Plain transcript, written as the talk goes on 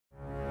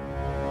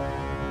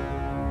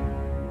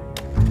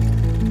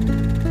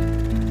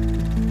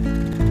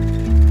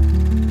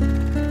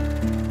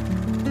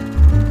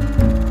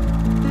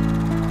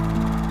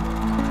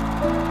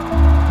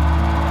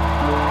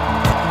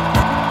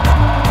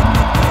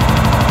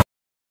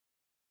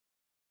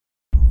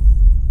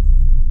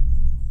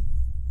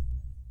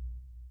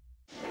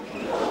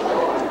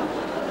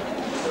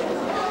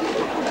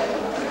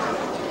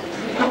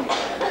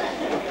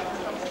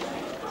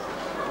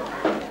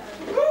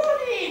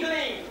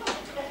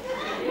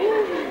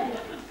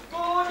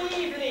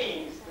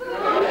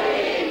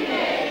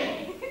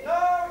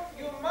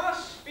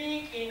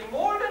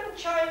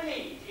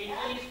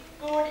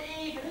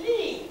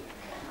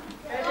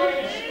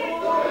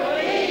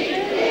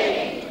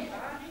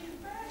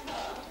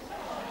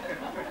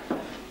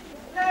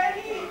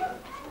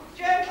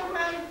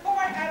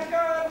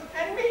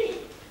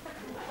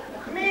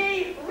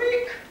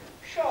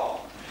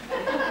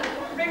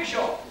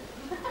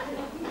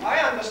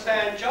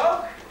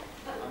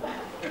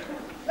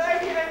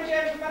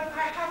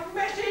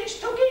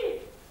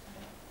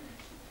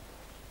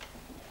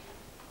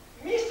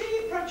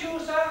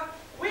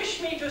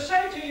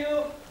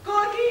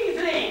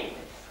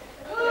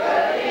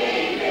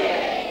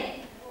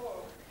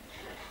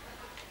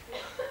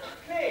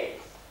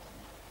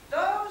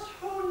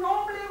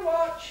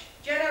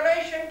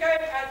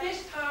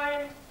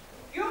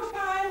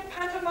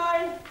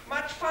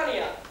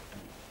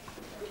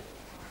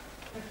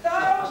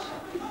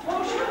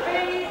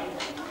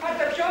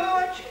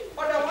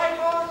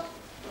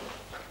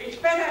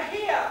better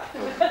here.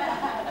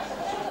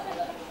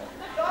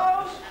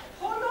 Those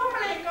who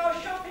normally go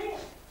shopping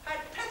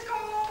at Tesco,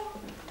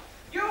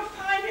 you'll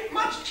find it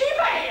much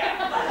cheaper here.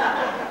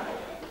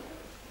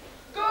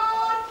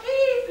 Good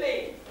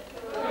evening.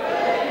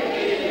 Good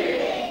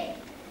evening.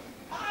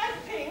 I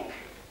think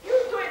you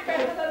do it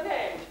better than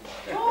them.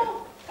 2,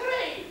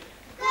 3.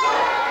 Good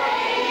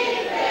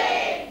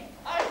evening.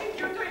 I think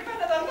you do it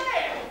better than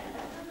them.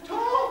 2,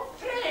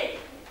 3.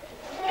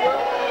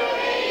 Good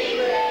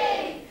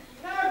evening.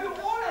 Now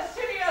you're all as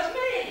silly as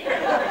me.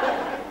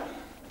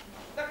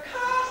 The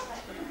cast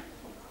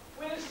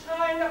will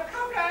sign the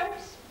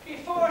programs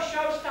before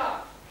show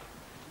starts,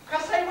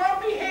 because they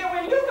won't be here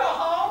when you go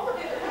home.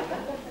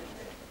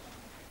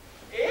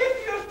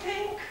 If you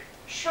think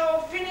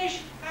show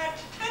finish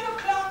at 10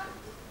 o'clock,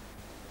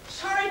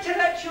 sorry to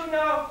let you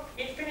know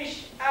it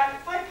finished at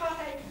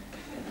 8:05.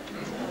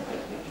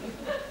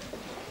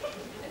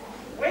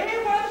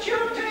 We want you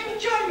to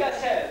enjoy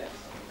yourselves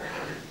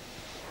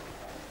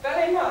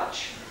very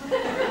much,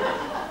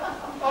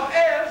 or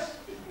else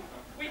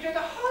we do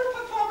the whole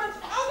performance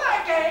over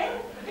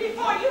again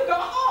before you go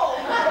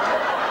home.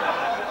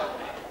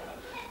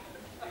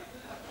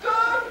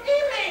 Good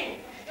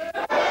evening. Good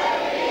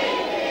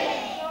evening.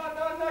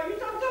 No, you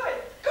don't do it.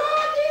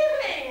 Good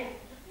evening.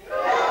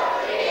 Good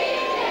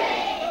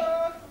evening.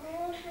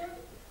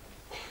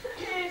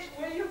 Please,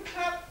 will you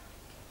clap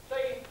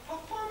the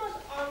performers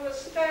on the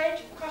stage,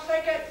 because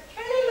they get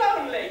very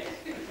lonely.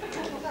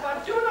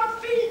 But do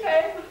not feed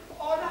them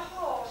or the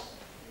horse.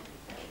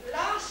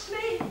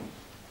 Lastly,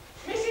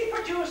 Missy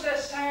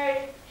producers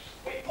say,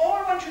 we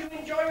all want you to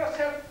enjoy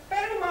yourself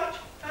very much,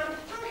 and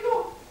thank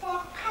you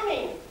for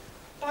coming.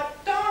 But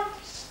don't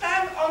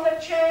stand on the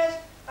chairs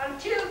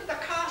until the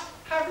cast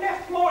have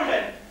left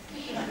Malden.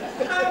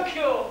 Thank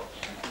you.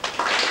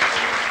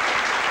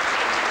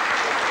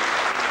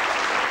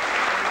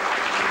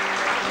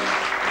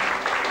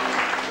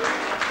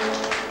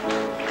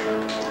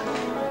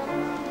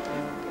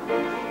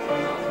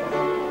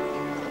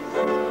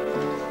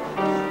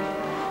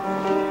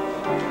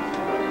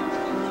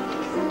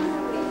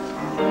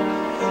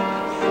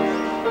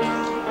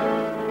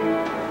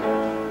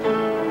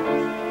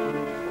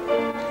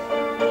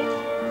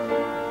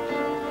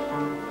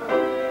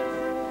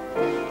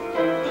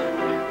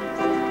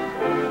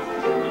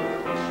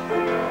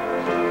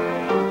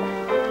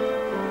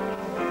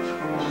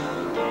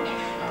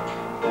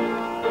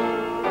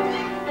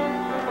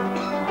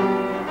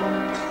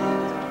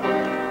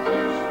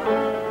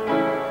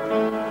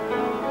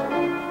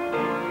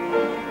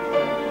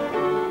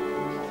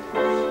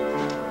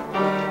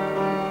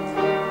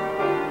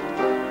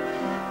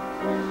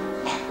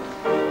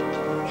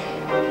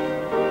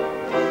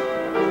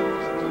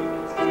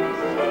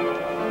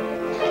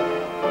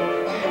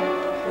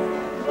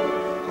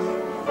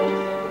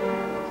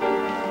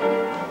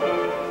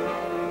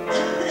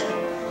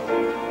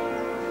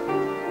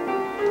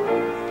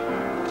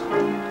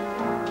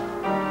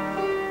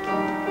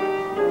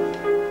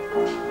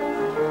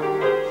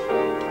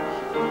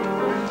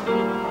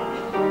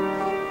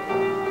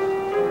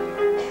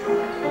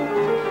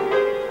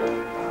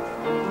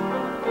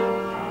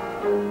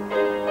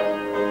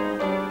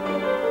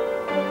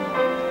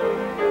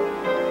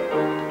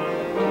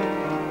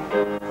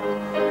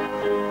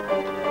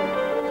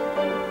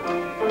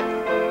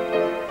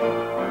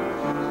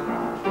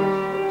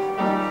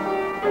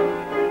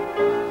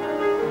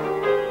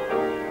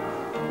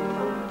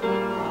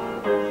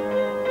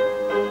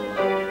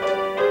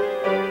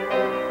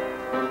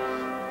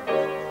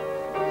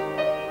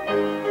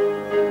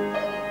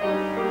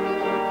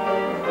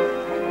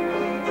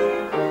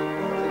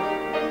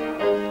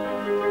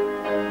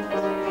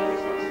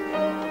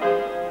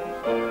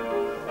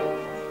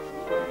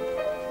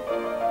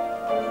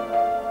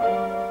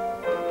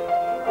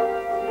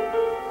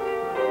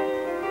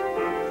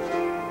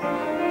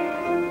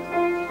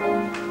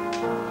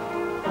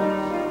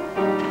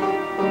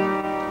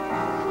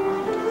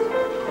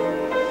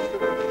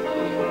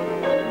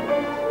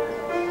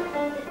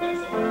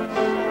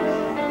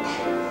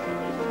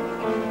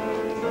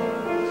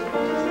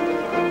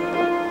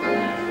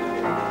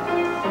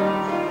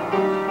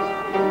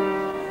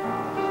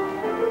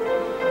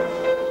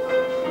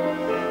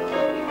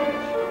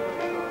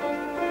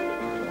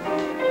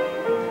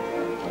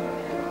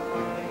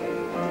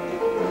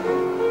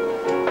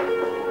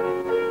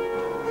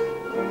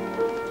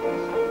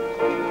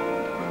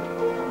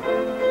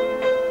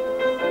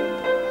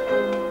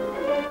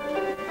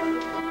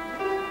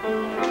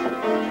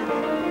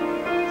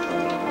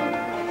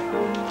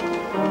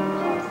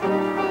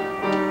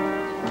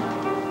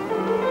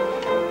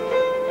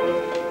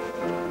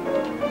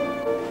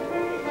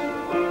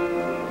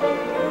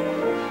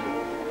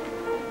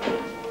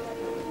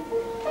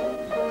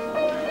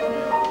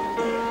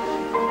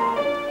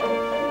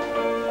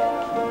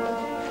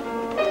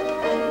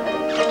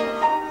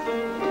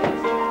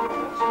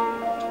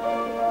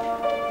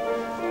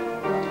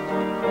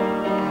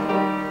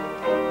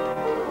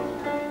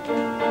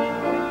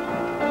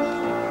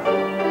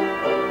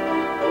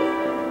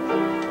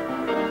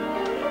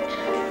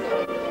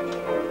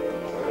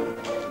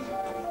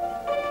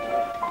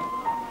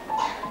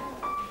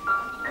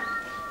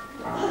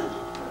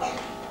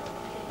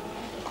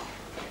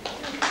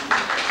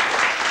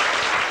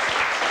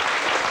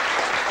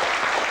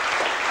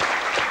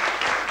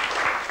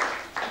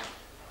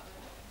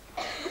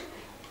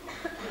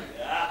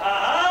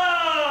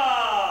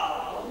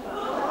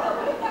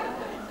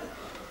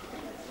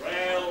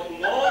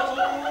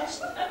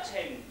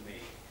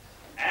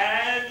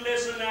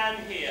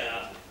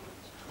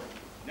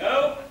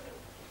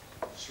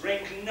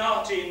 drink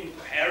not in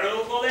peril,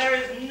 for there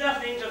is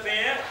nothing to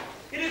fear.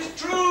 It is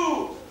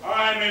true,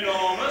 I'm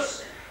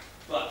enormous,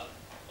 but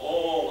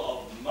all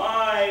of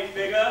my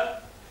figure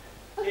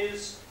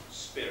is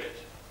spirit,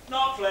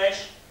 not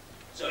flesh,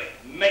 so it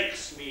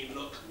makes me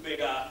look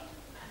bigger.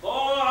 For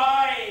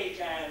I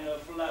can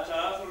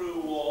flutter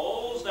through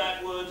walls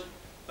that would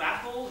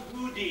baffle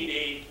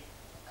Houdini.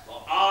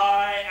 For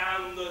I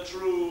am the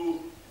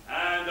true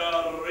and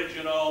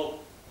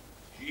original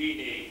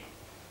Genie.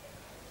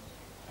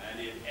 And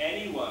if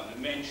anyone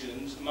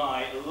mentions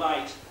my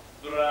light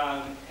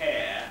brown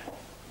hair,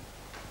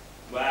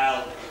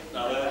 well,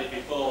 I've heard it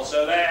before,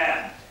 so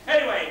there.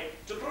 Anyway,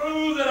 to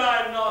prove that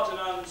I'm not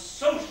an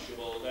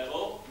unsociable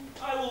devil,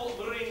 I will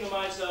bring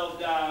myself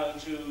down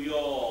to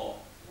your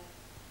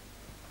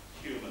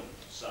human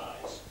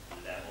size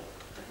level.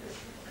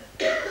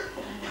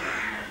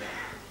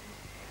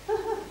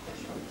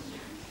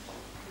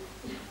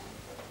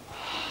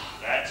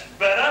 That's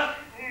better.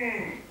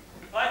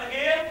 Like the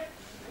gear?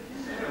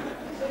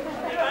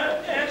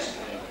 Yeah, yes.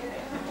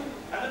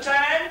 And the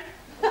tan?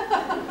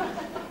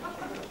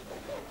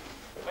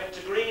 Went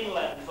to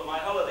Greenland for my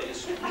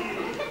holidays.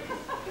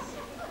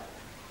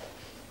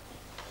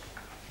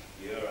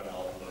 You're an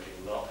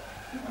old-looking lot.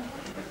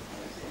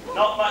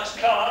 Not much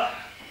colour.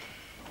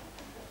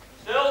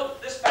 Still,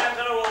 this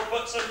panther will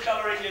put some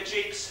colour in your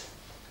cheeks.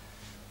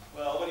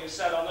 Well, when you've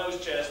sat on those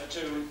chairs for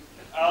 2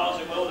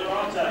 hours, it will do,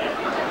 I'll tell you.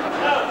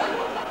 No.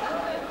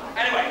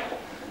 Anyway,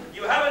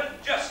 you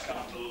haven't just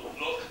come to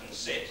look and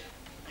sit.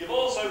 You've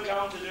also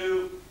come to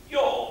do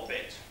your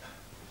bit.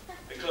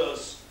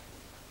 Because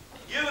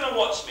you're going to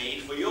watch me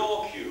for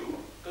your cue,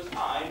 because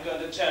I'm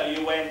going to tell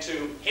you when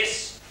to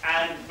hiss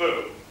and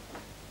boo.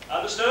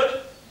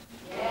 Understood?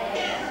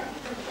 Yes.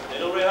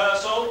 Little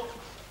rehearsal.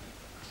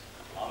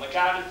 On the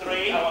count of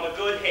 3, I want a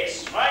good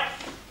hiss, right?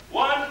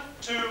 1,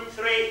 2,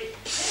 3.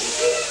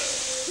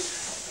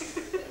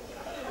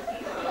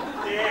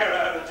 Dear,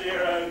 oh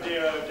dear, oh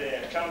dear, oh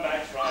dear. Come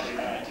back Friday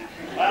night.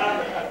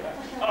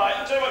 All right,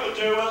 I'll tell you what we'll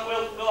do.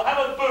 We'll have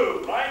a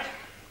boo, right?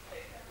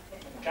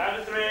 Count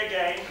of 3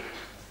 again.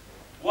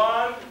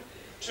 1,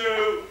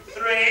 2,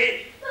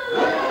 3.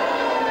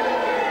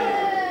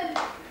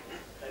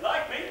 They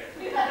like me.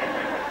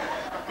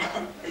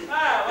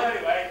 Well,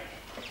 anyway,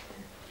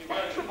 you've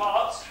learned your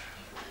parts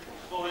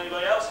before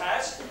anybody else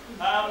has.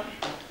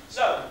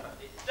 So,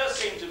 it does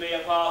seem to be a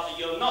part that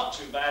you're not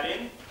too bad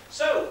in.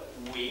 So,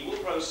 we will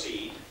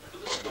proceed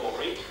with the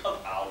story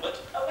of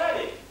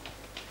Laddin.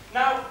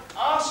 Now,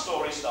 our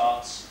story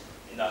starts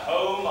in the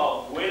home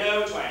of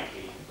Widow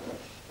Twanky,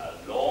 a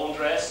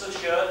laundress of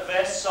shirt,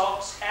 vest,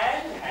 socks,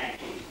 and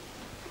hanky.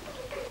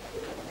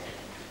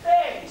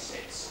 There he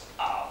sits,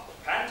 our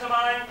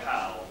pantomime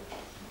pal.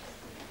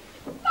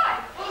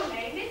 My full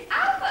name is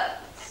Albert.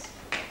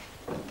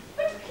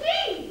 But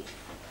please,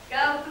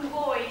 girls and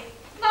boys,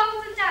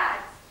 mums and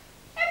dads,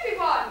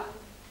 everyone,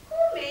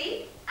 call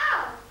me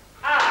Al.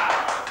 Al.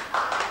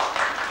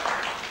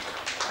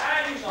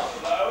 And he's not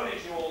alone,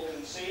 as you all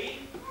can see,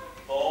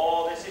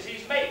 for this is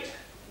his mate,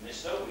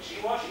 Mr.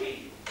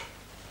 Wishee.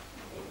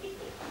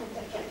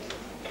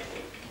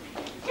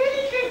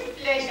 Good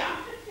pleasure.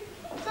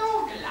 So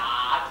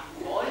glad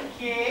you all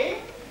came.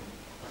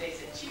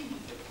 There's a chimney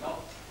to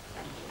plot,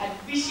 and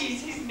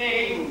Wishee's his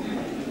name.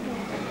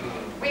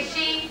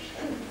 Wishee,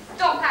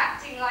 stop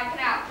acting like an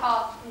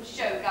outcast from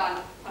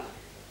Shogun.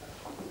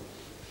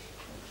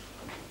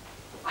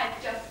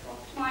 I've just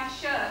lost my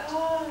shirt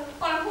on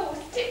a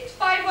horse tipped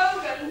by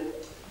Wogan.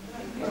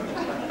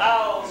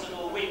 Al's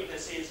little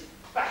weakness is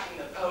backing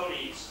the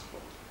ponies.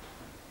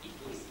 If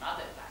his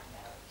mother back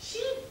now,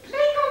 she'd play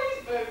on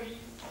his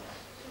bonies.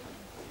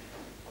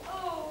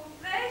 Oh,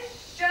 there's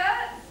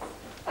shirts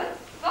and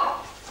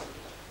socks,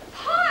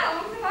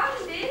 piles of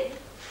undies.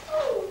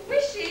 Oh,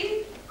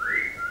 Wishee.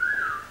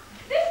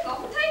 This lot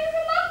will take us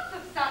a month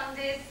of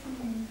Sundays.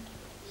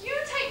 You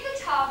take the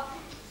tub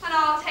and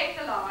I'll take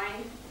the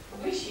line.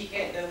 Wishee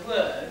get the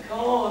work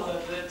all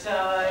of the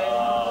time.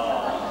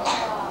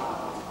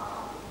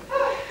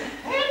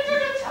 Into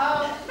the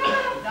tub,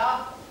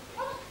 up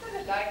to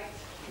the light,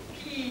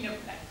 clean up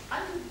like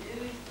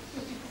undies.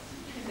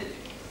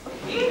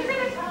 Into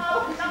the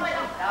tub, up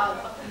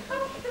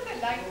to the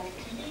light,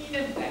 clean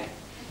and black,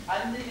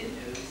 under the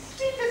nose,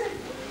 sweet as a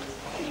rose.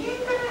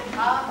 Into the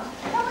tub,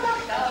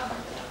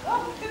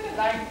 up to the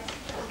light,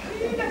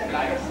 clean and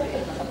black.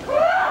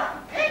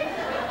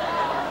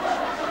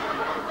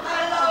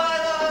 Hello.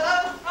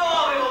 How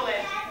are we all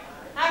then?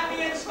 Happy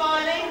and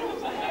smiling?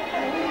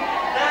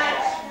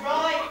 That's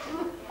right.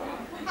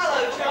 Hello,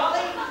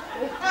 Charlie.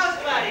 How's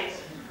Gladys?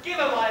 Give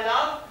her my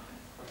love.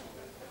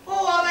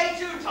 Oh, are they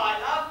too tight,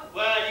 love?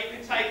 Well, you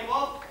can take them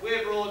off.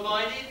 We're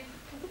broad-minded.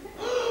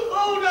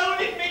 Oh, no, I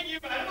didn't mean you,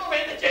 madam. I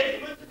meant the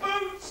gentleman's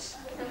boots.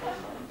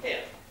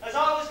 Here, as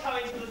I was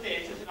coming to the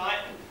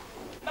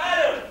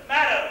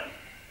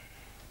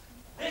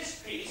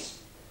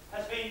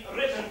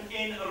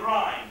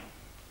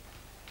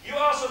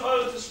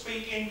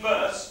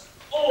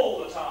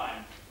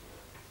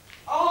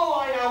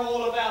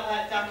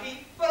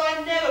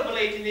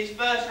believed in this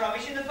verse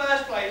rubbish in the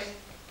first place.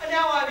 And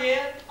now I'm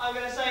here, I'm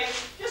going to say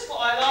just what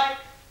I like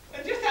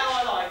and just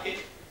how I like it.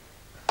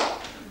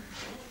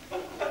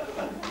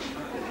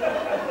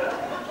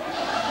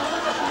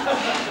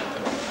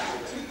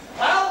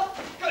 Well,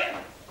 got it.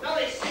 Now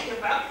let's think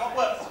about, got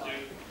work to do.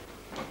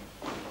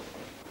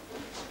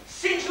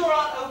 Since your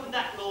aunt opened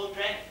that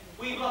laundrette,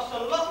 we've lost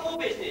a lot more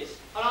business,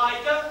 and I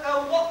don't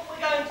know what we're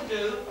going to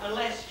do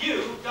unless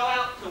you go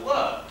out to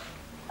work.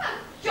 A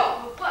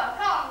job of work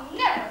I'll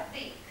never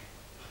think.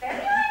 Very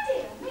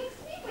idea makes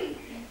me weak.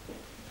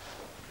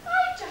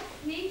 I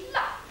just need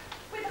luck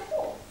with a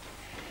horse.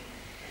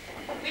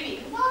 We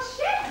need a large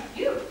share of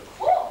you, of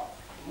course.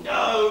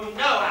 No,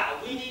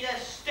 Al, we need a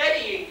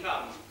steady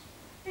income.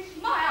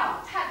 If my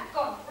aunt hadn't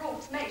gone for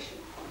automation,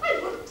 I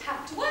wouldn't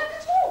have to work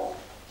at all.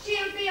 She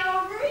would be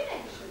our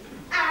ruination,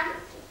 and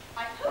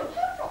I hope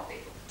her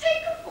profits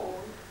take a fall.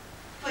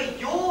 For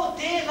your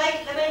dear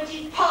late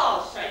lamented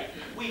pa's sake,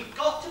 we've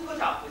got to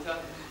put up with her.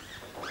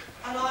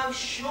 And I'm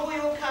sure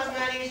your cousin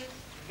Annie's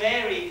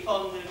very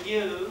fond of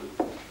you.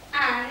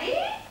 Annie?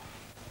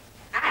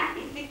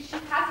 Annie thinks she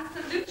has a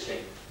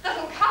solution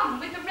that'll come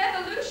with the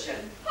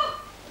revolution.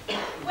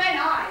 When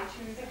I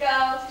choose a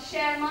girl to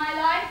share my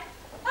life,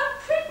 a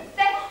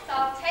princess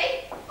I'll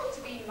take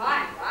to be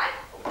mine, right?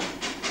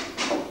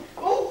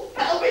 Oh,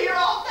 that'll be your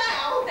aunt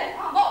now. Then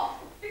I'm off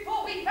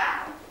before we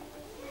vow.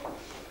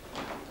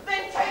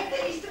 Then take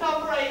these to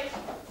number 8.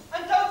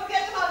 And don't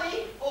forget the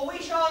money, or we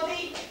shan't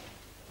eat.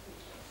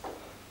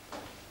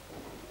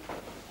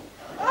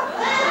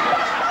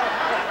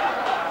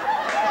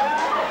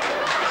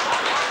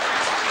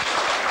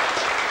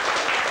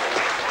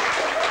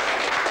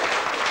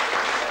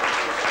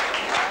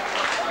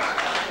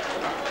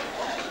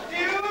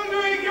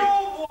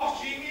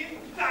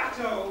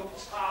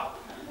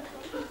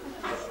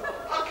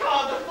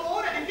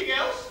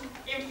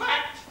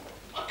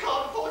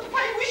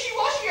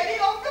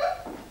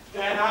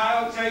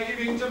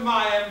 Into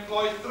my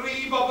employ,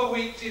 3 bob a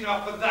week's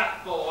enough for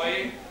that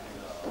boy.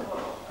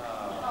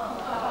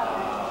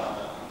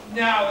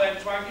 Now then,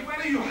 Twanky,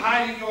 when are you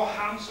hiding your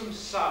handsome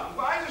son?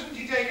 Why doesn't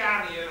he take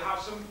Annie and have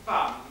some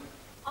fun?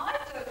 I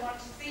don't want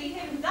to see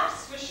him,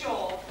 that's for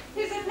sure.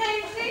 He's a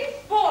lazy,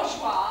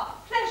 bourgeois,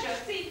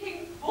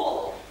 pleasure-seeking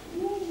bull.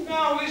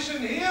 Now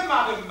listen here,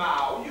 Madam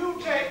Mao.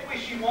 You take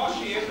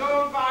Washee and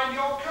go and find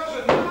your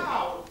cousin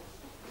now.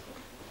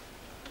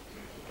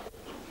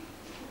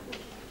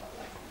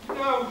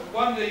 No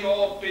wonder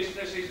your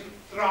business isn't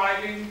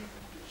thriving,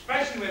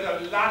 especially with a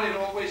Laddin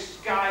always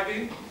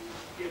skiving.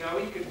 You know,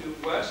 he can do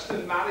worse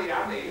than marry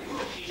Annie.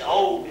 She's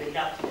old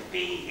enough to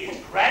be his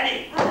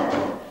granny.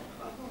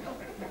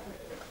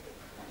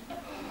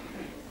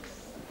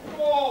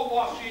 Poor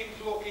Washing's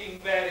looking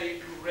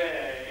very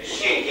grey.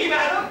 Cheeky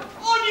madam,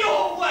 on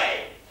your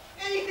way.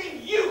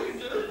 Anything you can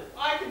do,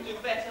 I can do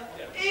better.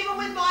 Even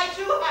with my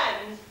 2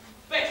 hands,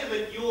 better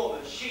than your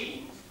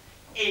machines.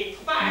 In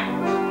fact,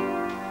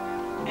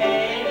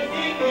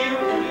 anything you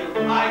can do,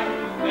 I can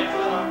do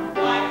better.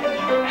 I can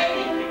do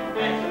anything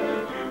better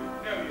than you.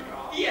 No, you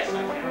can't. Yes, I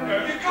can. No,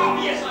 you can't.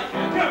 Yes, I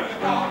can. No, you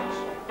can't.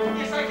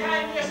 Yes, I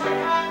can. Yes, I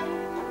can.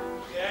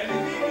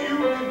 Anything you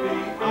can be,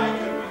 I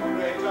can be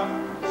greater.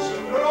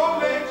 Sooner or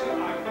later,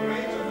 I'm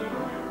greater than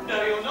you. No,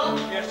 you're not.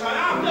 Yes, I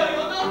am. No,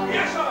 you're not.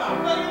 Yes, I am.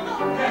 No, you're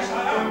not. Yes, I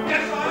am.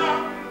 Yes, I am.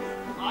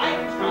 I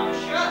can scrub a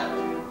shirt,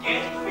 get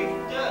it free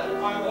from dirt.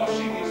 My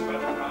washing is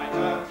much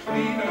brighter,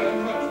 cleaner and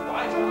much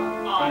whiter.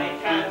 I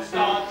can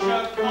start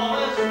your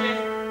collar stiff.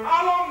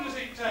 How long does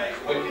it take?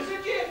 Quick as a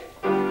jiff.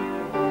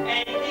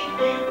 Anything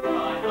you can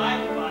buy, I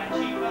can buy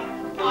cheaper.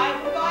 I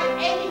can buy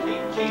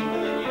anything cheaper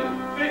than you.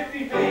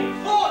 50p.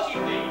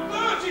 40p.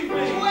 30p.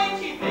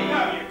 20p.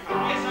 No, you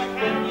can't. Yes, I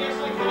can. Yes,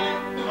 I can.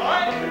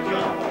 I can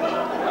jump.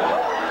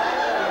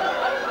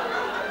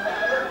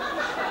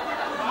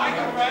 I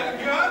can wear the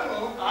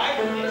girdle. I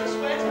can knit a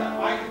sweater.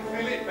 I can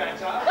fill it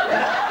better.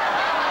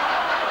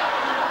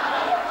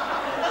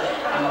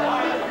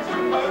 I can do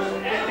most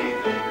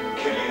anything.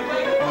 Can you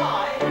make a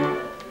pie?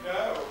 No.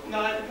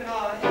 Neither can I.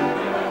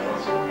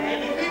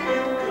 Anything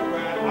you can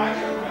wear, I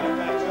can wear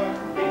better.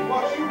 In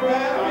what you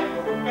wear, I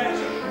look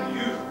better than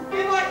you.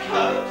 In my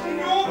coat. In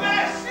your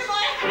vest. In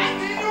my hat.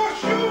 In your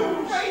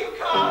shoes. No, you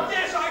can't.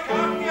 Yes, I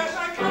can. Yes, I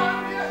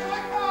can. Yes, I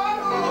can.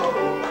 Oh.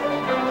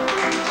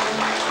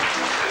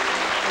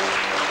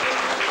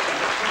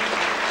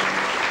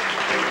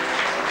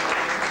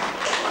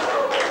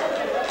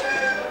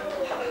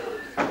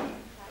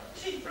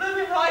 She's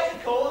blooming right, of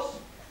course.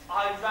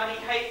 I bloody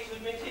hate to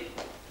admit it.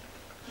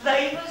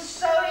 Labour's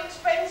so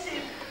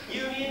expensive.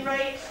 Union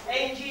rates,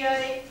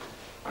 NGA.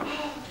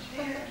 Oh,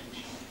 dear.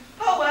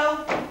 Oh,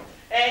 well.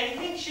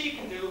 Anything she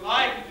can do,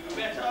 I can do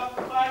better.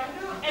 I can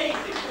do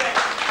anything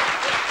better.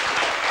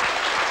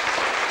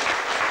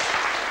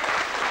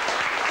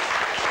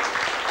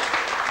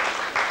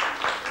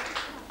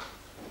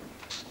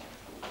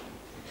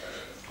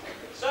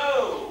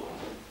 So,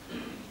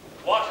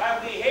 what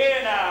have we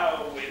here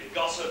now with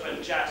gossip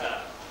and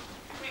chatter?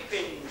 If we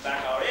pin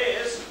back our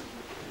ears,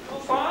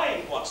 we'll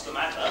find what's the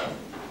matter.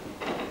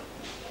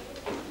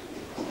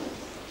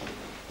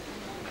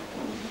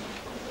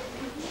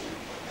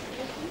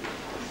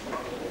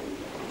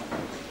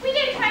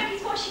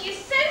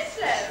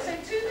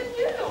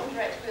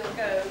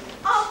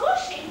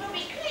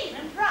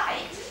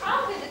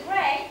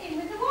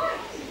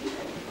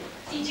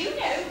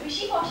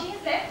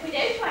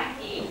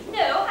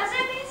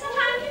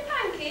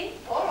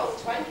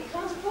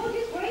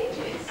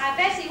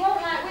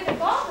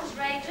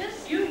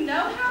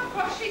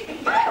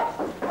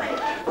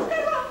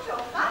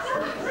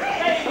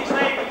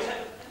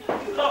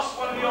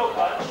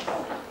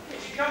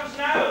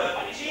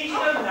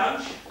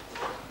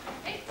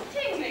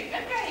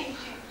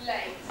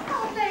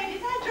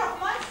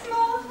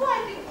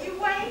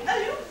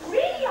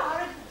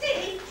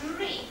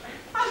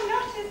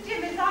 as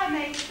dim as I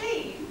may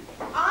seem,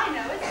 I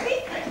know a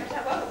secret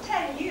that I won't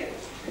tell you.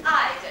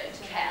 I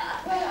don't care.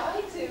 Well,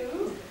 I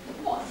do.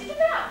 What's it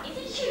about? Is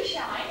it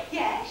shoeshine?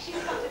 Yes,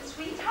 she's got a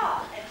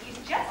sweetheart, and he's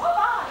just 5.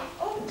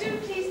 Oh, do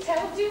please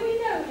tell, do we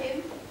know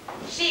him?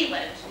 She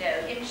won't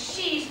know him.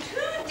 She's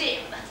too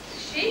dim.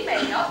 She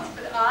may not,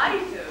 but I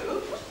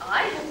do.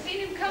 I have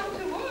seen him come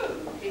to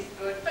woo. He's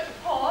good, but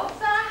poor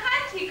Sir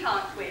Hand he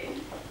can't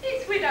win.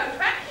 It's Widow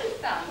Franklin's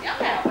son, young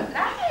Albert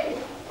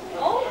Laddin.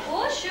 Oh,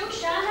 poor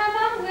shoeshine, her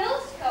mum will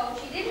scold.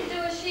 She didn't do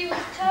as she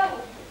was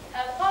told.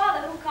 Her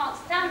father, who can't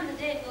stand the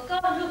din, will go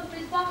and look for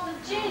his bottle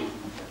of gin.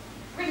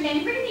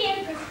 Remembering the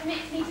Empress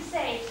permits me to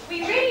say,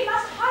 we really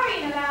must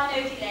hurry and allow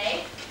no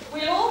delay.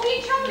 We'll all be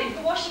in trouble if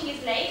the washing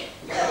is late.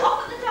 So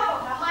off at the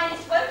double, Her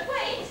Highness won't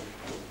wait.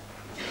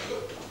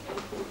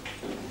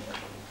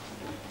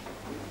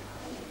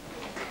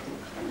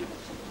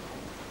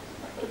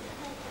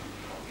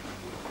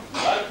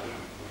 Well,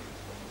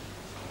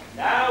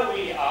 now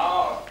we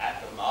are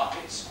at the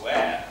market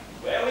square,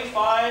 where we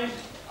find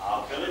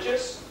our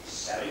villagers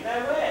selling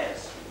their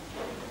wares.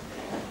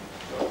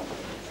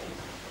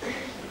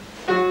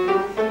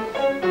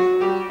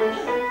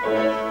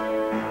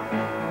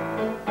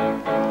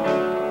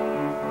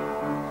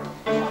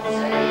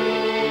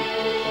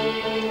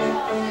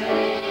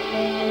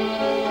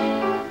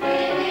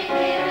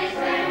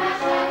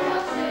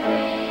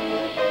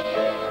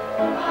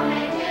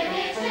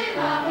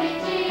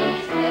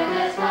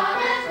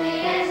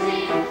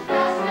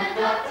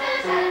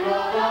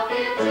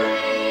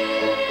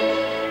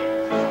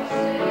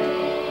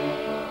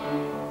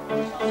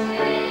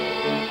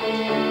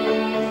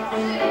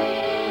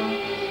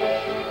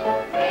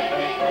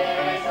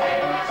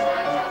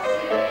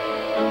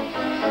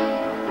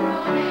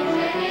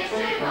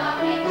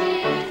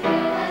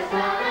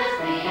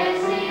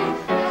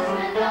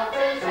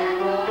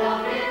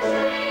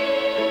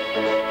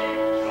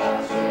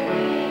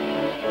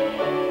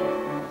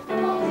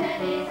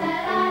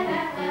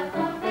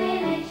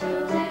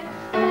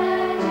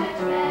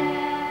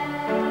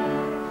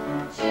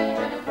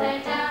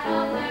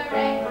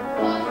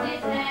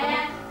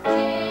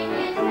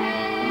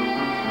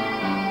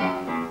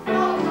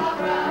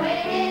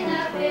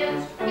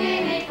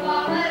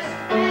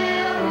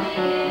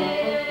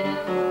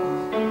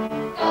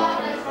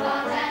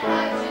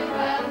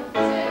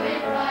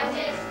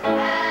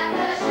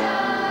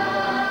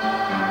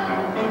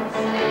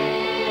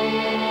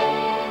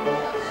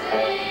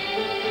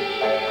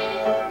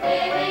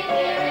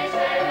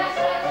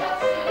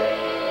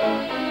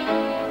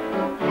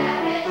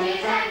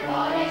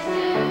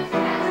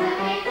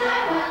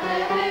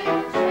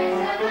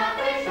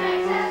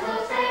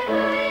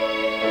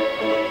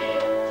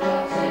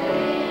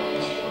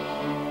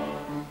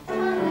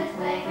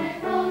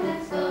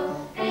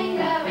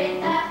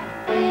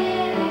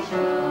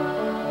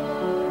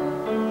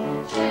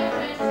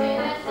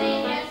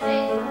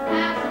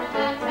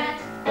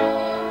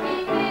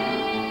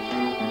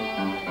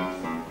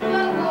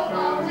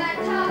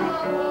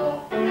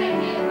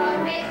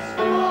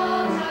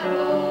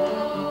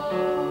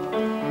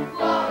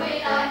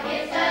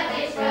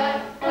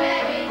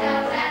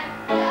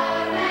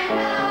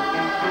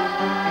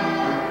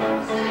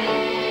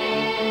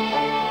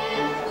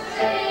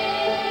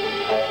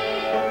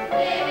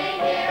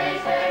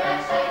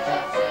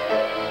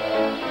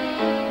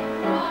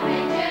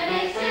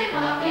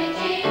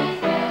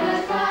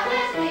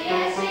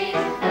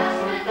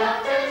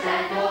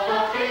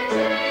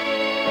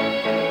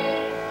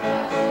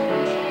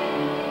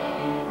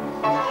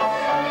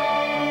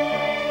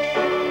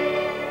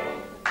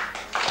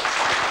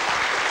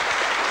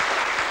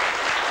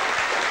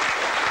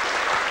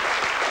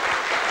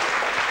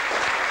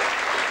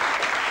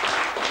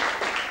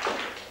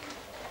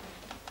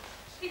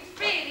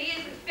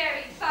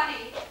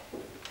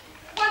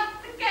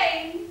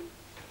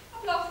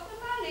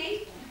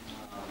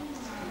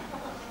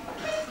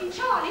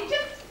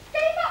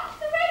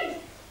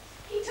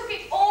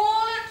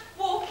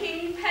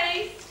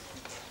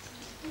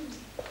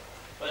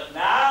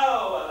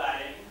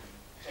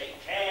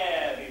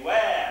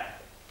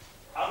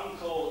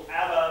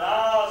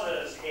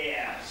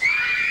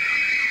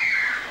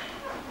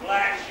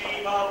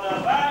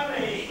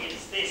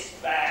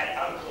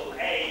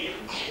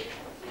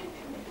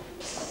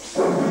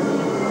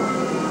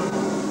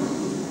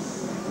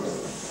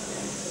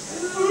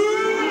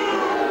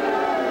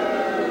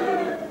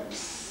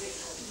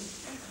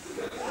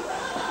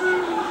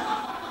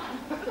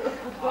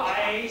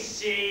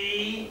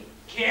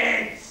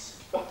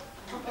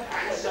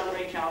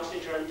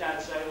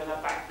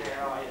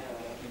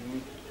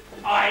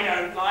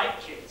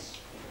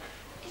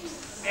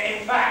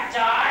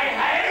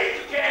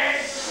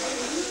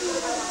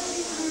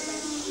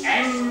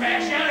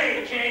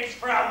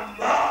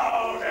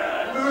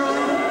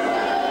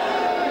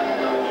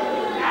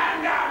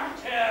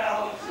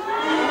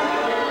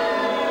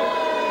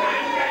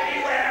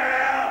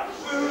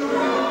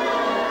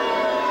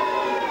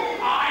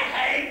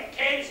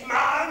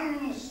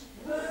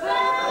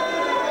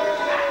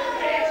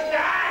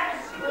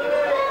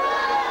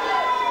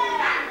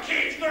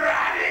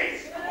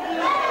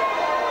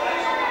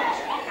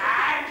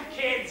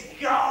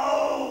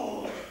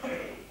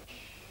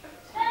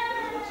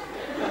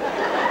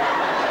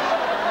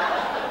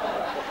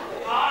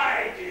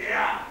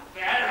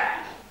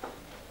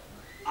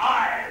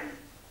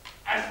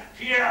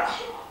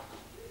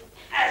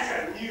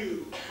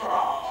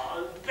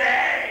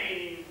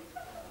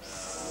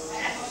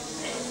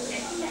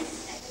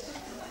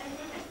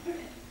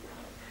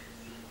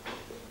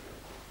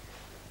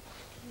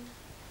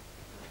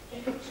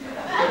 Come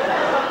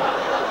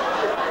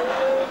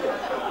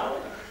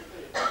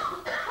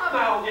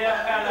on, dear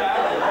fellow.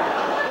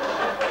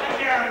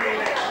 Jeremy,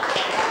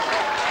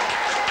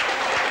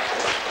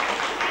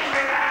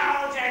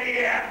 without any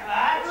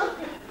effort,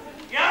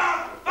 you're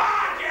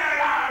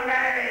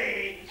particularly.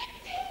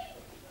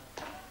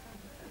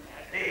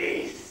 At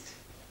least,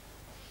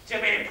 to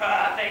be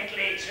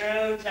perfectly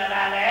true to the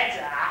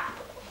letter,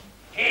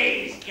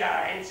 he's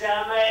going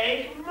to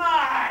make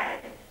mine,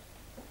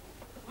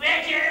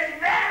 which is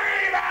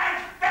very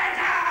much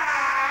better!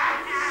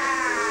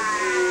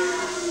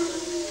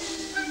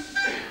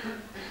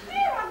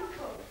 Dear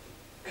Uncle,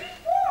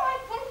 before I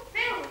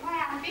fulfill my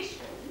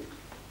ambition,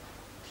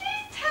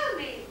 please tell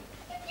me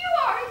if you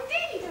are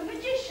indeed a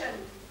magician.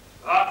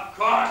 Of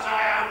course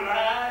I am,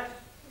 lad.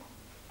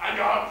 And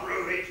I'll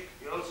prove it,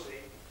 you'll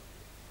see.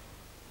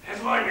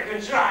 There's one you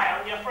can try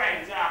on your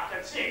friends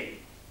after tea.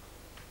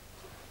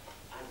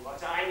 And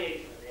what I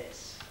need for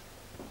this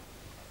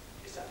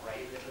is a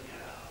brave little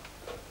girl.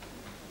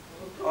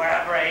 Or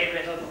a brave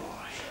little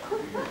boy.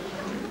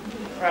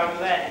 From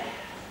there.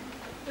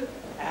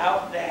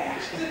 Out there.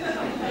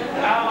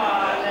 Come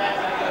on, let's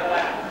go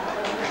out.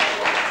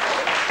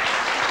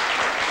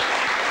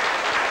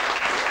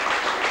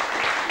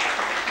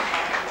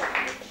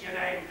 What's your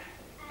name?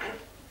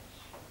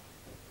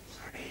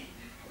 Sorry.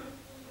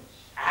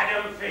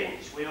 Adam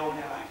Finch. We all know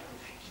Adam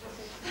Finch.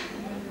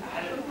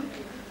 Adam,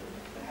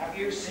 have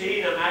you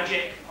seen a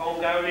magic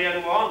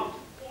Mongolian wand?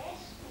 Yes.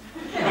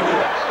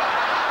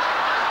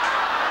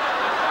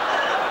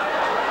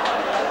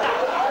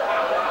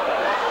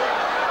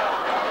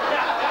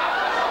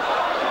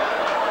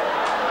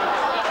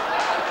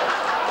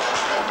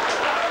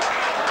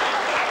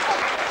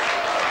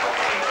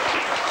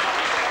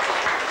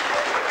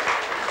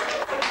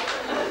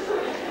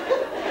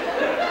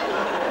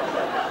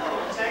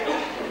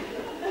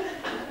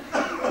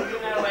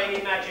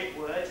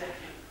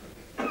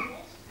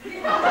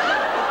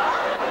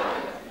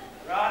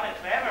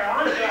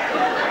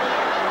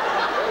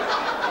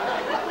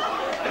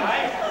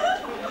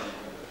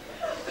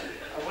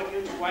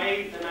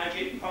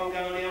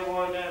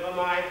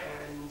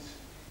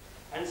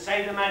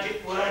 Say the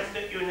magic words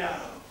that you know.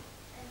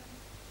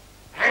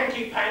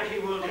 Hanky-panky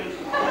will do.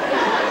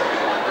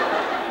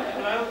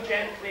 Blow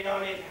gently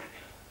on it.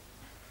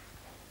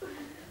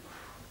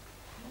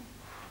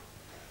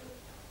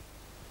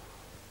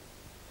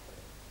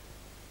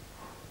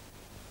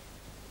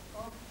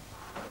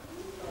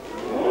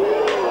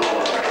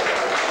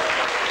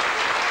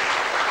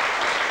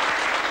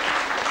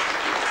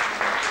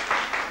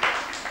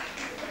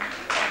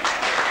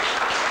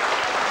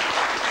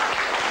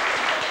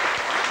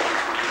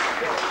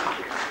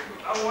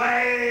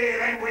 Away,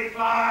 then we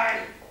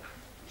fly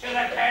to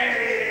the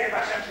cave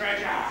of the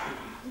treasure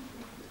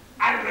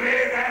and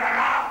live ever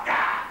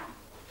after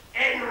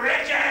in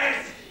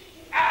riches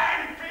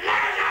and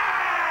pleasure!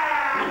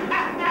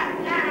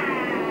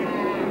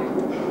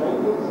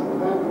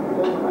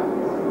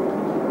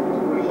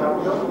 We shall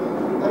just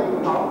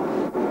take off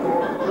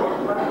for short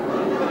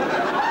practice.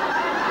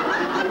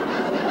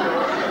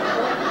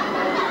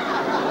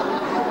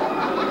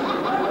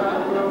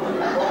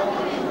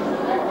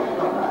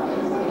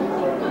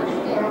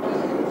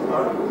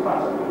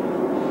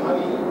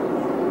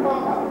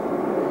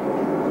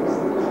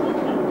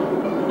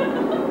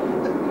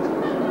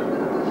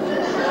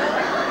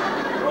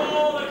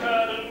 Roll the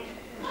curtain.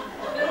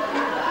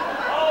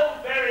 Oh,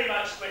 very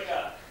much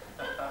slicker.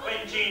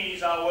 When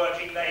genies are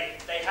working, they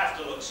have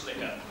to look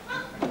slicker.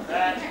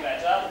 That's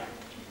better.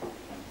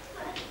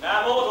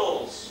 Now,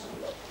 mortals,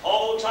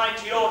 hold tight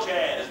to your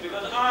chairs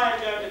because I'm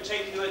going to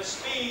take you at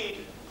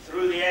speed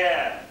through the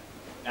air.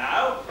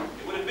 Now,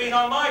 it would have been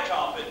on my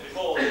carpet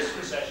before this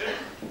concession,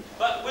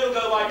 but we'll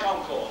go by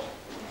Concord.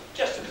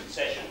 Just a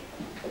concession.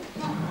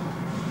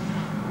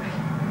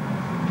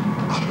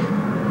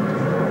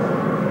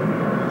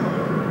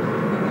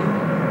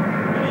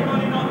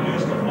 Anybody not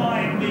used to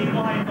flying being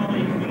wide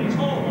body community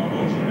hall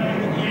models, you know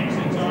that the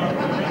exits are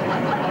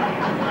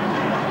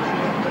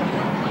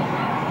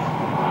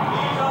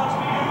These are to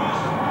be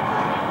used with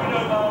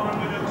Widow Bar and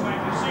Widow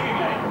Twanky sing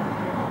again.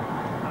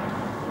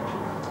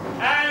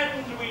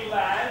 And we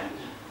land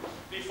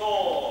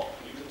before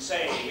you can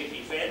say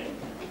Mickey Finn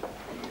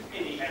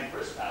in the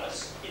Emperor's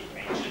Palace in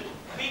ancient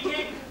BC.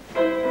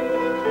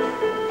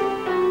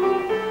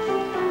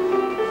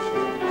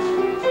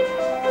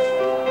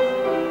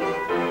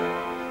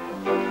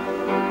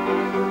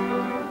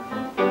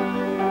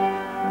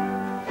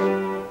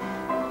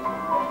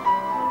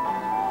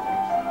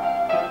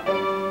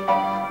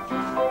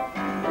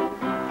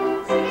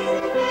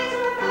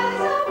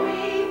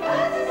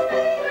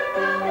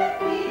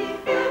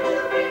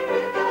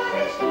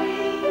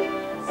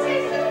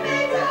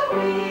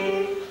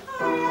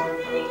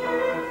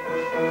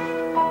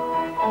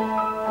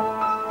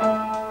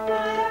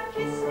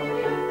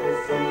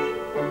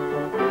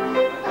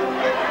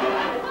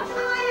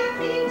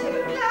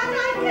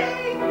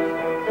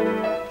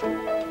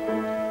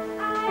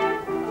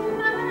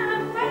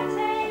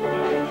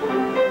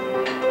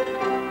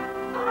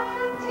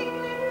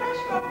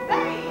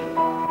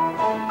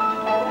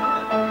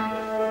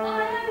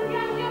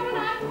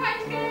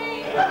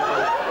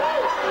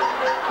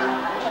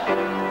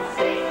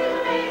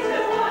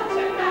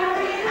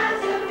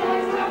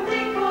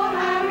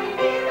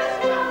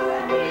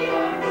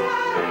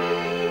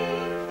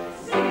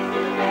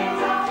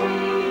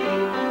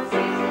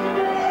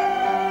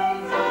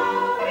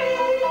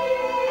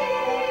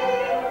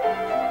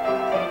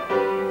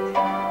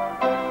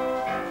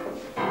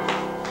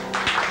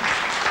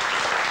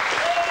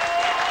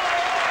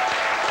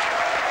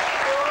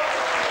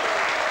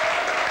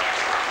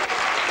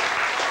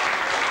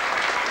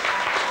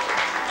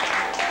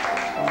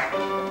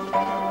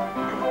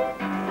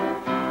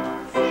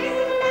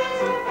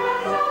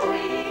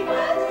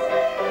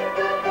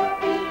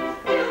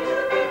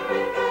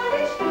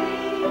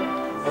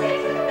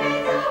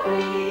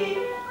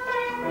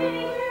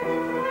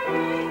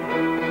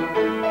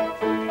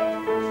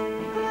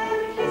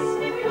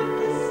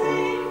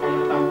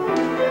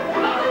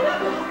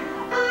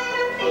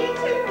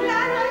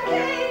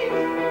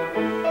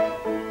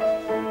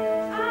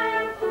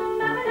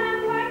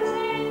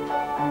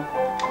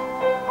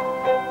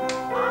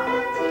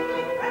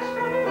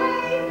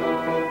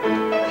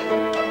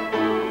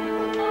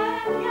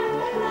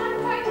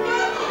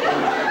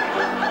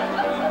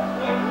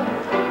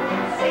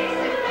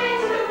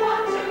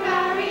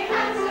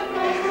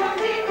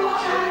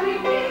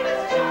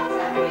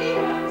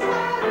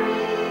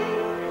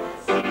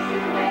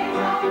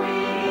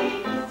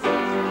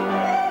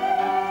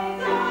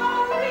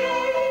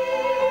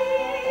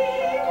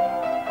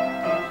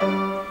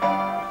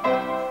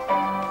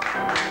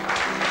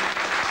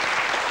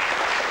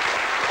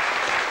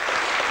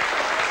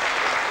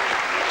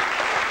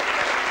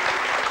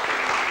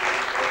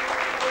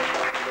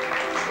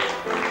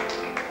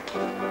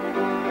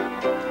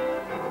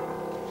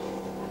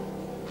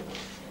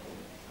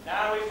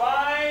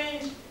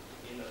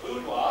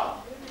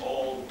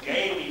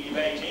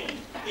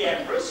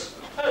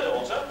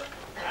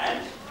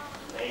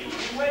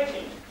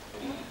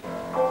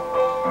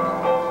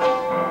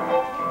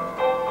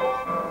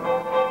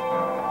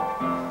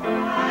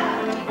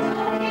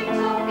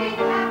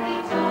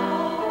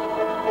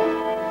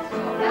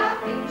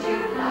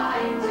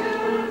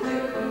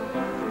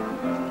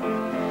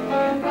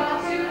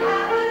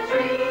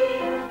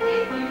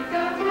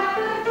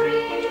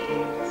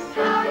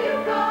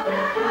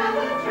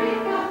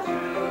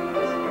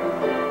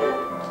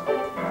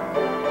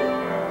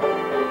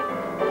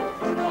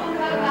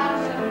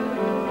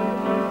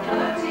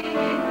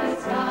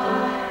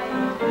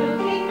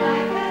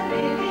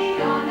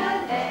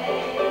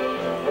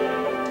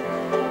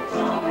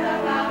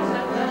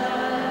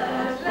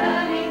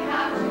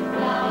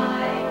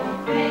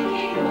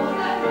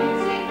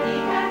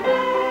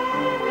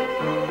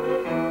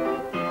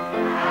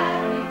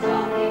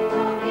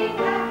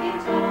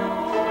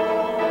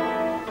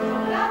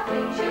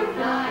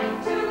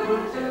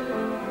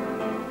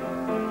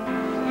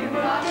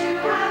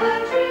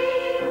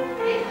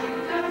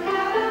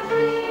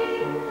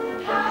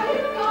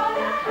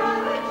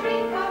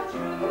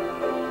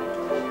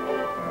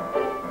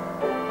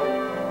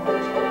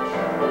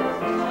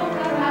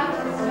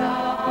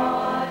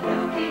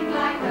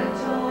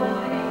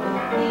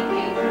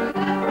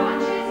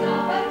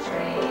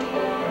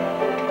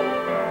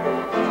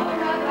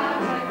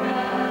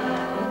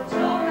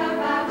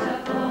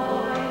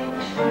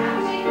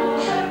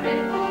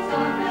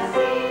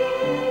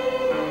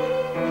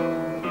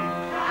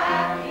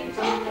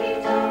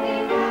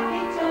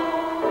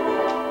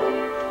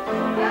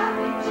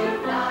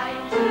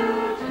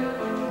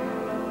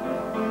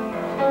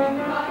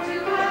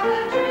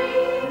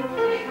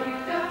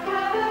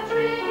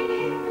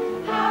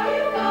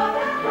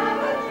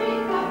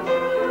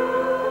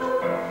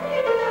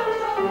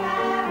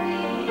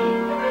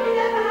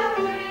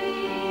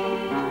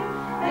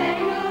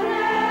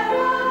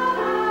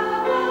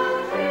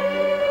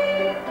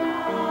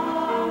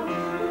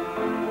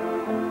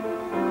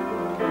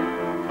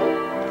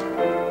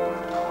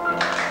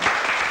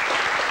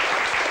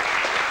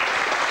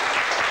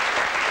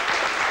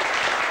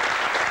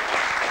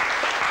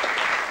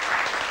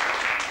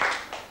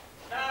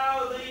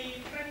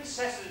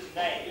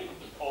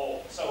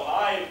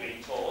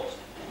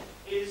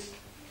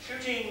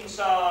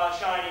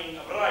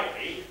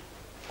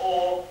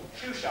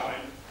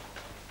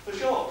 for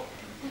sure.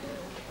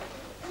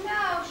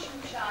 Now,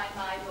 Shoeshine,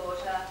 my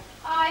daughter,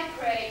 I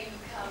pray you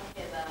come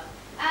hither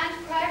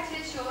and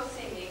practice your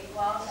singing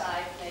whilst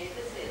I play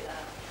the zither.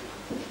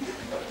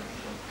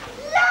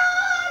 La,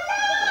 la,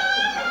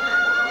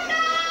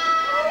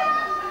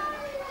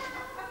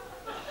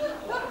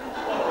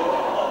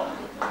 Oh,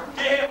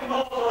 dear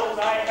mortals,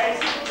 I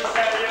hasten to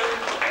tell you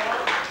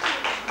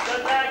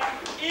that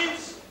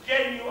is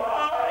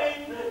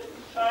genuine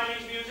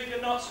Chinese music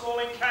and not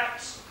squalling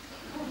cats.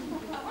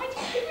 My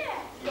dear,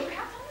 look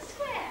out on the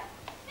square.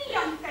 The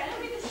young fellow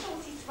with the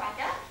saucy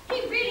swagger, he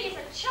really is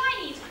a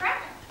Chinese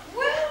cracker.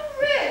 Well,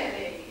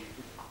 really?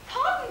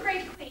 Pardon,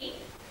 great queen,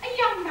 a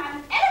young man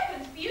of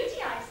elegant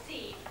beauty I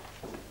see.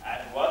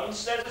 At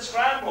once there's a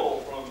scramble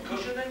from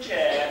cushion and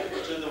chair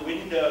to the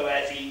window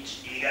as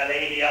each eager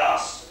lady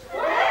asks,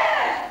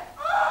 Where?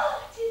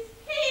 Oh, 'tis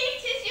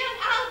young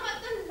Albert,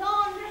 the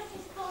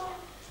laundress's boy.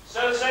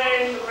 So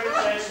saying, the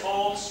princess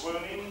falls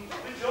swooning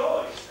with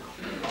joy.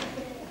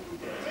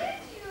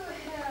 Did you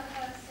hear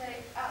her say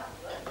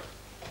Albert?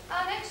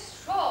 An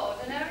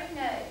extraordinary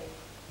name.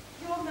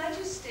 Your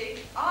Majesty,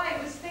 I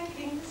was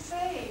thinking the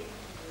same.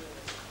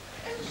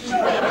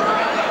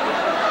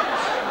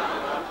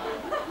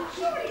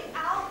 Surely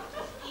Albert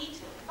was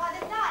eaten by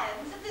the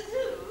lions at the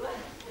zoo.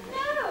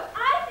 No,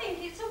 I think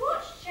it's a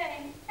watch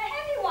chain. A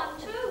heavy one,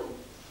 too.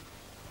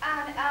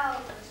 And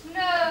Albert,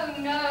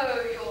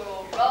 no, you're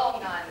all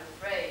wrong, I'm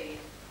afraid.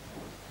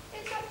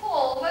 It's a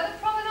hall where the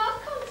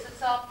promenade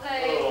concerts are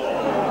played.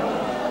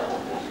 Oh.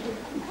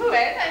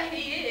 Whoever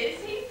he is,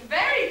 he's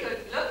very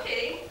good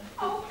looking.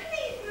 Oh,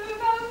 please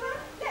move over.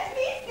 Let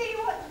me see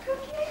what's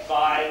cooking.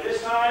 By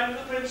this time,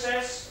 the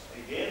princess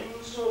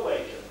begins to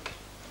awaken.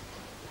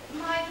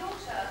 My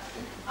daughter,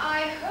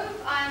 I hope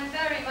I'm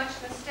very much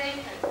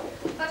mistaken,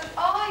 but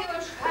are you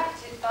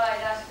attracted by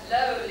that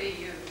lowly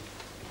youth?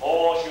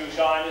 Poor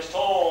Shoeshine is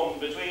torn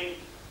between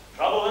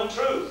trouble and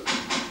truth.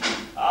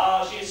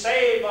 She is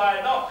saved by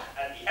a knock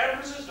at the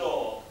Empress's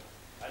door,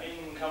 and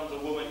in comes a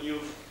woman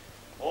youth,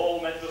 all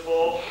met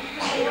before.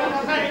 Taking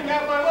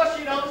out my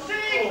washing on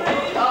sea,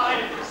 please.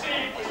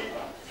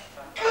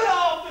 Good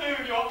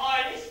afternoon, Your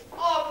Highness. I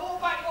brought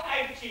back your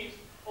handkerchiefs,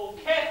 all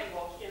carefully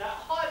washed in that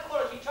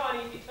high-quality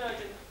Chinese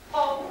detergent,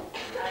 hung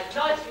and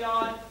nicely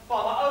ironed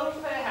by my own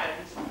fair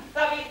hands.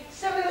 That means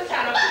 7 of the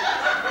tanner.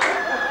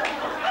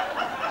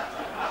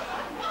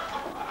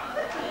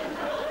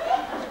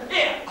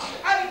 Here,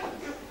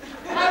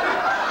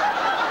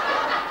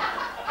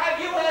 have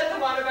you heard the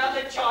one about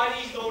the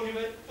Chinese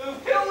laundryman who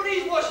filled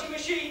his washing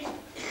machines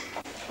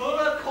full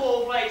of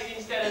cornflakes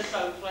instead of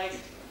soapflakes?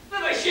 The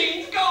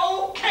machines got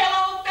all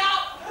kellogged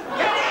up!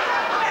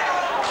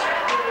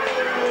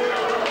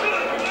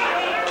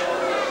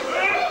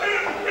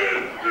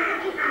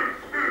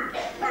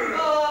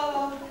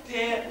 Oh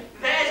dear,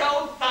 there's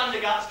old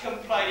Thunderguts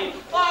complaining.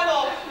 I'm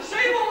off.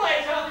 See you all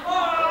later.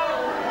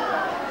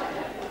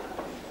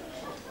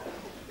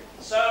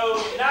 So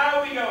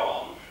now we go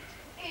on.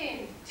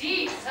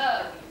 Indeed,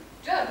 sir,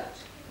 you don't.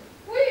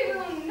 We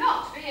will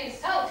not be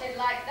insulted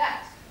like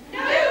that.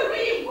 No,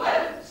 we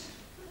won't.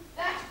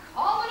 That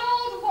common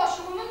old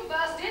washerwoman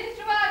burst in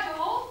through our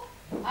door.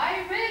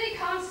 I really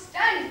can't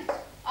stand it.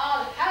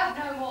 I'll have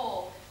no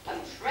more of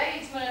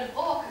tradesmen and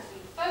hawkers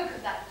and folk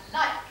of that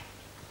like.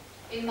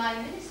 In my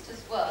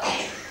minister's words,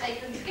 they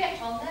can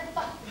get on their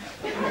buttons.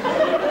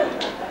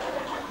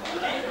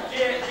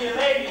 Dear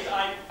ladies,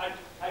 I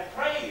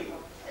pray you.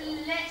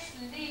 Let's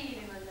leave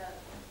him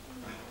alone.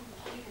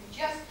 He can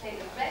just play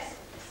the rest of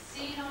the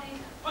scene on his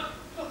own.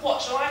 But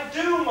what shall I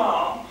do,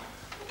 Ma'am?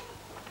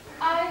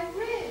 I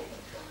really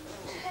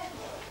can't tell.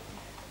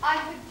 I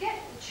forget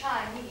the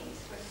Chinese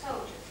for a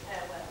soldier's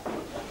farewell.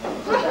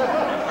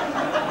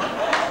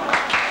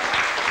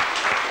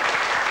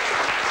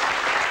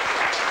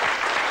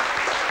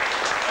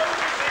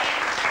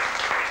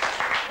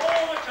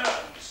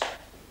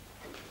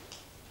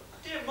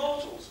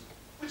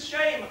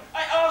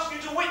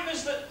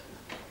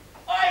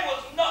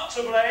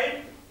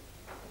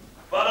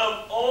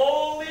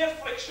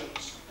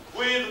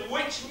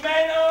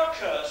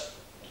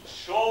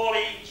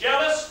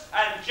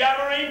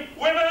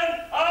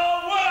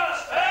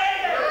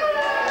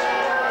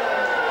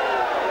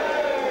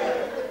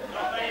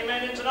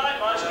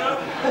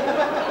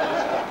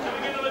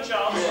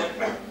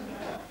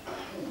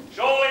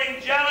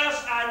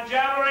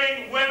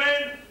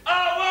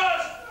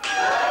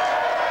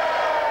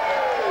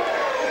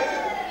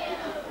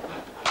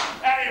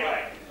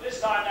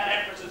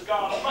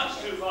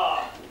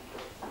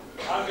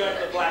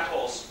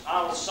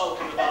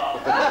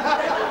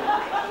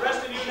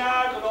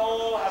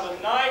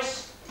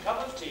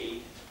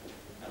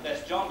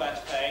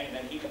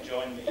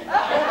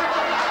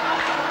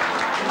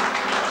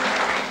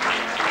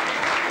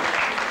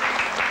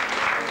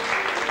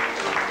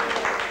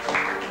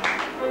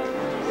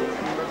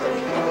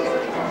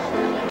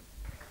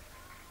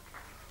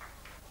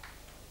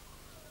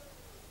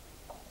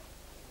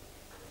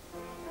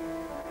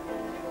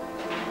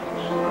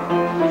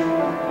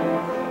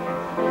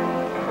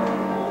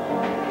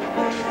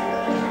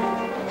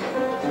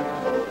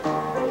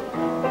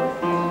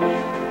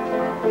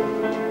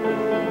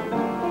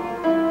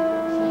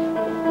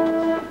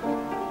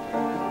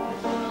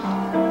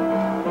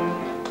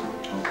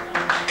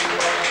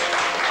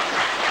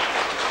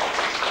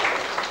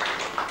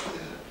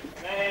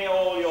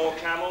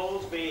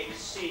 camels be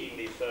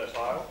exceedingly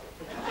fertile.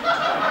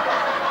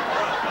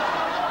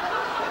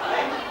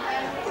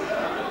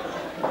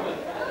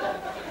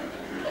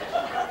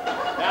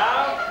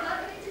 Now,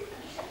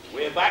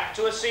 we're back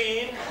to a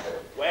scene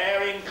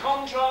where, in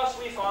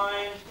contrast, we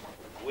find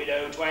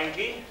Widow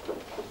Twanky,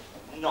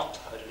 not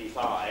totally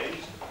fine,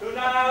 who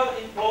now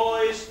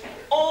employs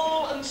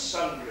all and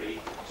sundry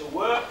to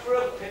work for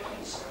a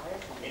pittance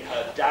in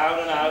her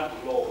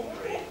down-and-out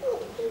laundry.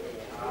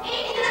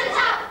 Into the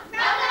tub,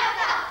 round and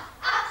up,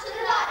 up to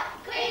the light,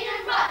 clean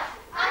and bright,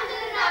 under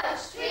the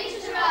nose, sweet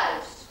as a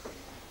rose.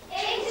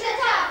 Into the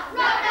tub,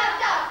 round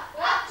and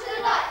up to the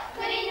light,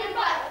 clean and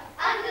bright,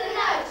 under the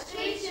nose,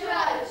 sweet as a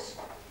rose.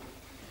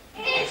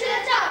 Into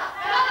the tub,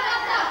 round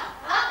and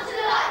up to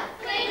the light,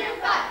 clean and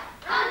bright,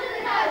 under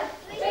the nose,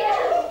 sweet as a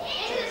rose.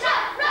 Into the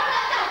tub, round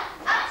and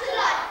up to the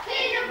light,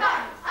 clean and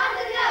bright,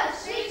 under the nose,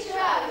 sweet as a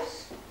rose.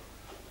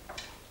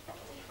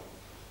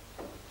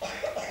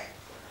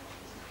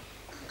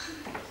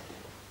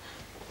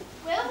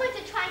 Well,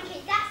 Widow Twanky,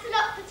 that's a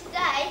lot for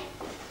today.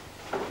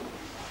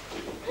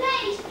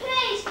 Please,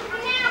 please, can we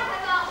now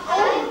have our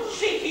Oh,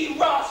 cheeky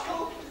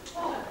rascal!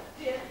 Oh,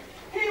 dear.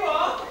 Here you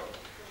are.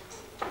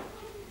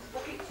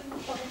 Buckets and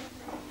bunnies.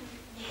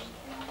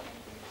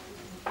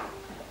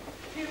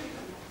 Here we go.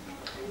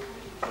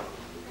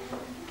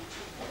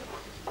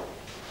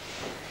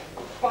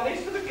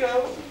 Bunnies for the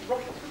girls,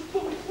 rockets for the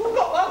boys. Who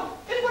got one?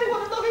 Anybody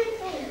want a doggy?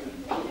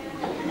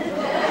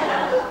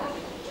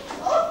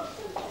 Oh.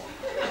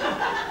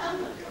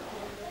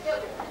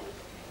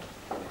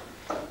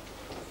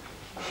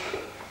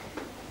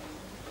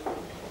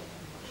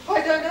 I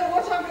don't know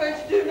what I'm going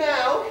to do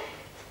now.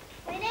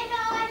 Whenever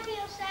I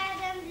feel sad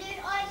and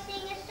blue, I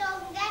sing a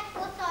song. That's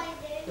what I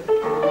do.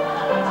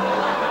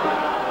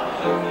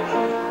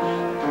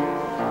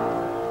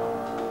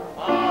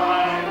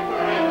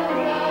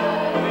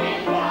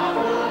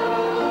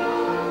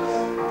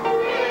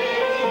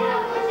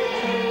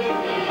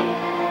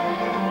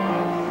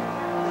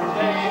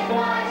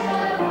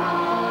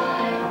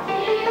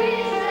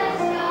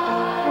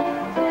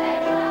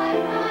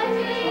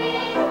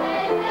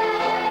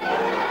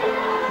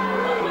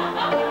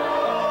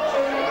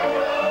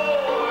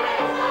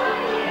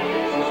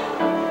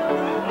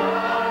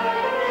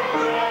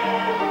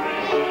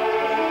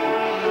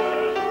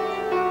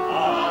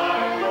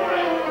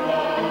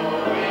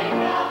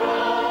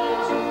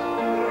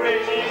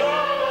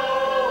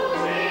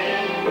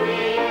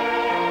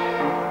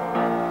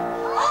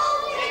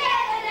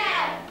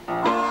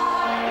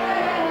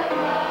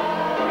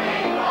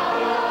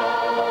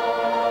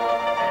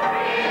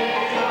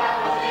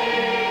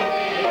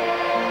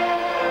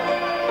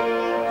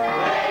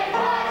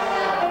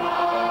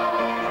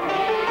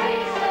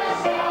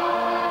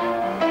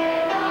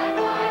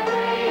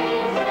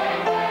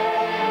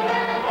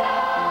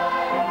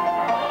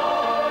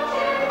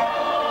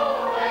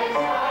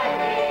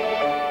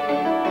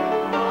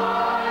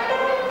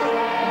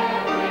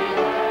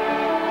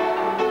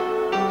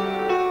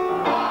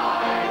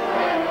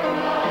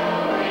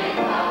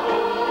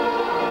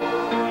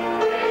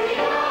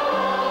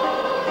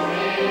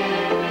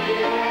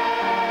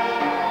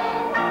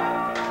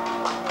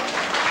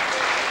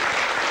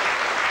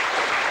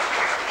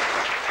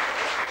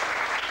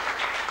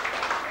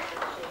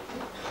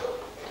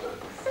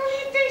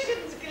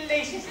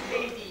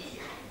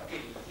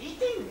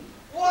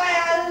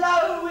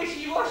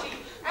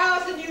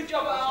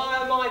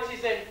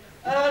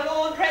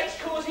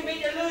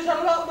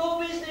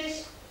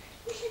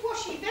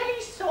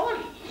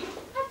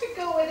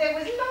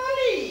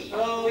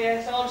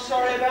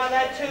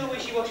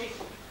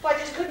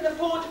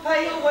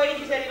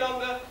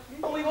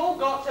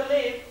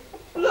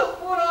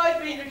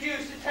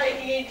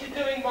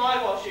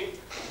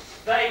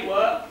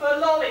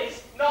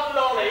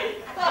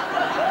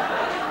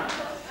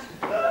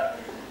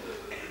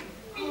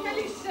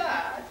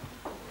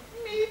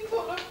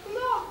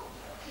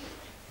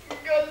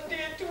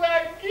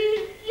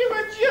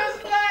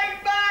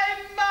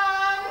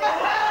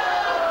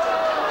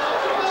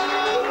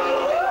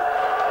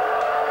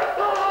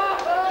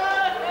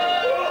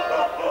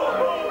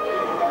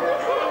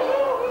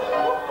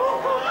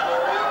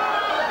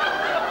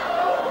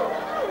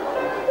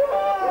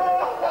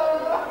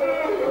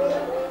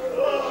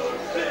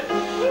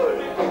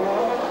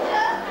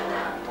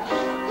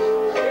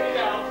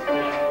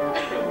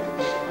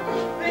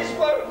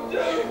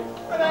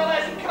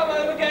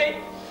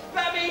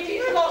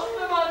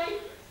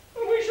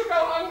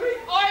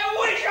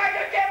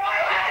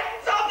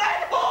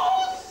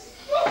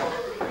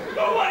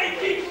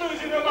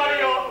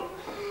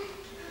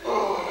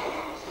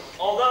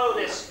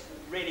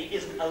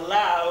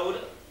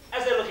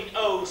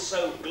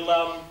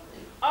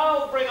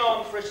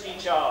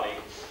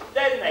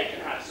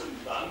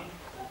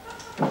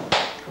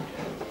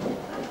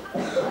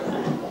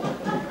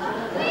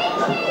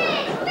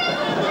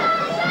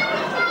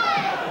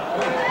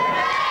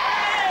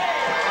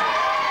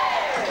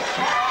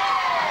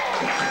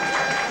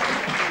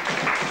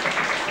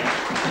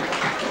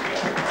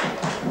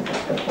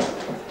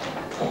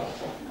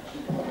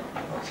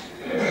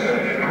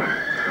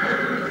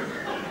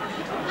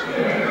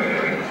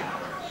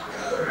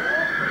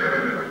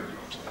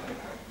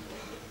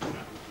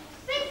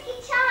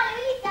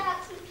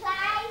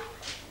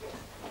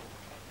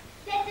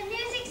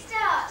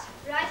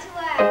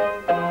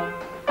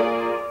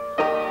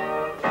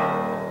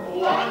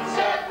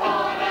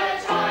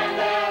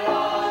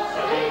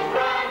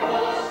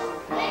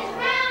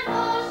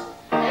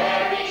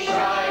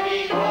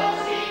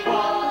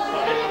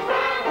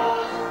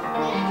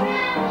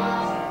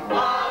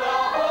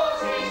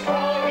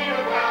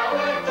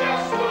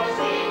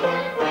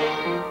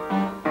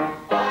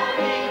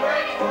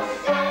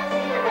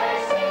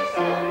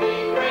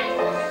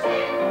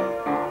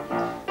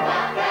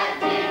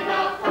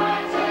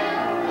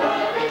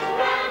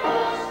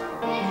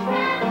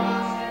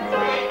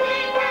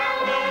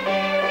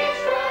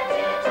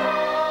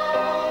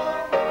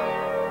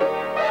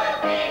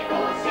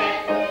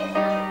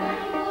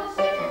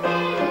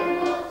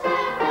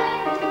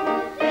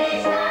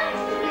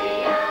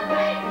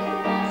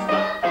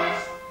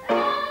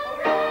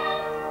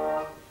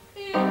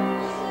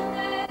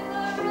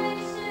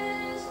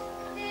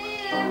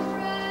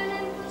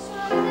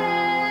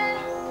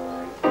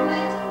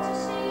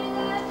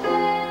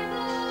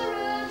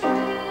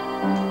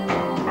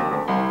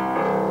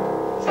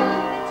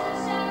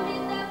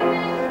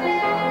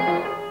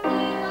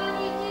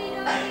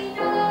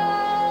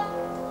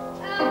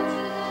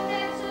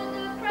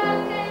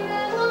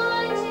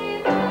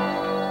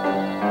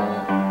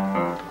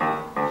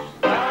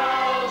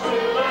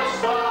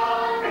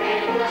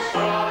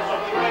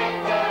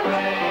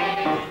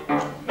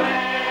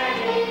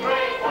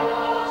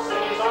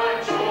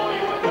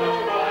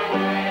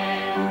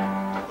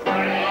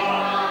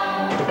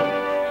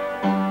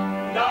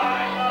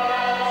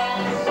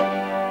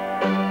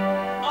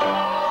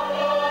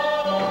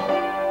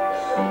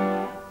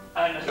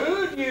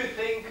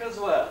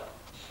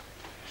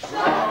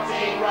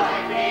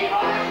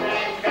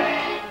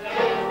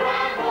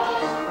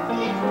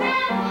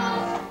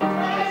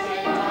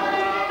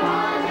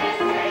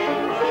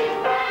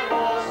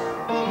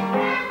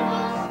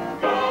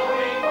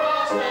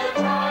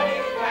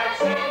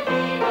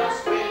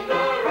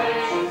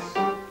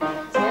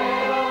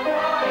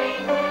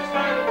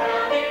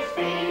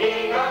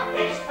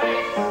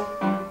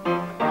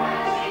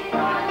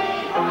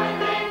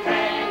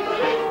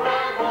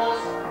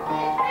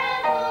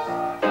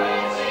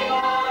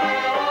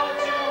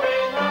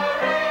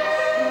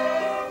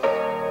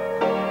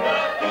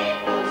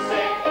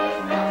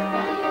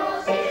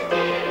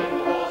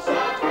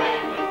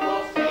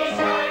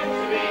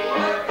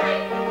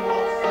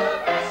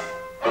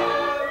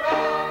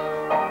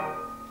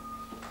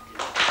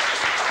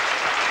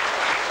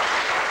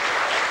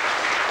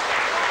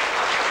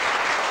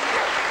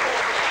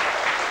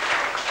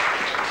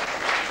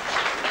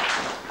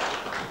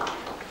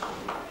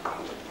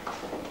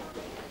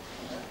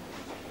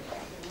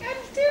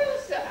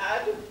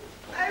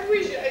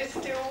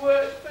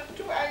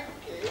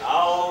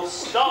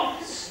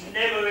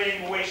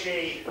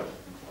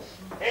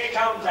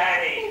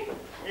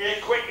 Here,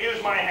 quick,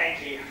 use my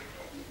hanky.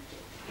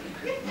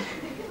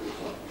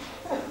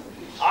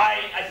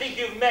 I think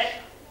you've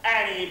met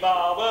Annie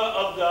Barber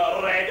of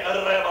the Red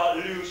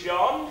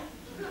Revolution.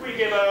 We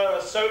give her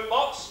a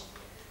soapbox.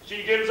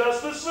 She gives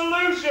us the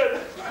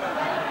solution.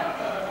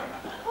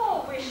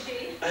 Poor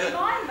Wishee.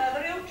 My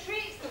mother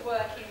ill-treats the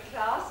working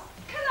class.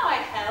 Can I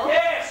help?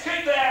 Yes,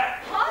 keep there.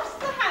 Pass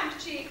the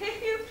handkerchief,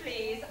 if you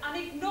please, and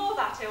ignore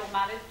that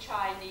ill-mannered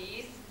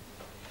Chinese.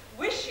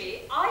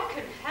 Wishee, I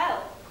can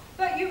help,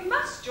 but you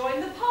must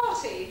join the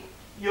party.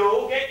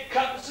 You'll get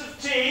cups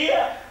of tea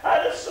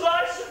and a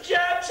slice of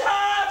jam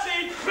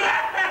tarty.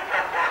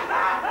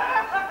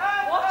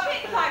 Watch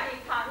it, Maggie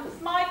Pants.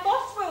 My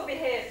boss will be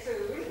here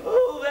soon.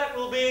 Oh, that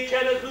will be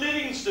Kenneth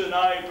Livingston,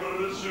 I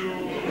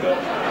presume.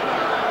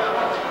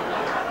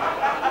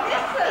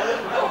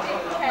 Listen,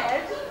 Pudding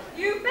Ted,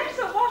 you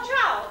better watch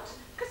out,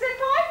 because if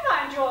I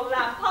find your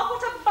lamp, I'll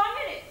put a bung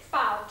in its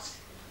spout.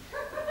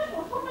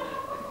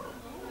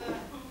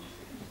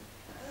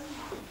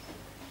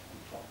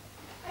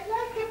 I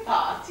like a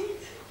party.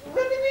 Will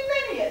there be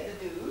many at the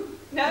do?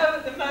 No,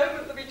 at the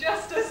moment there'll be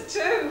just us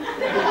two.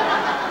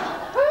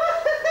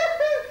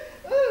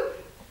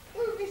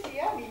 Ooh, Miss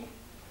Yummy.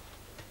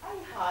 I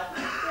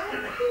hardly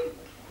dare think.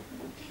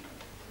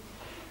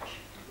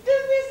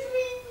 Does this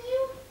mean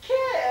you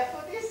care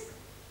for this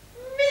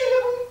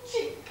miserable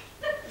chick?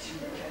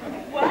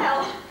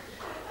 Well,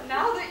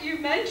 now that you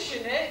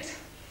mention it,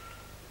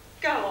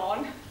 go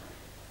on.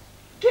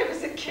 Give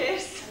us a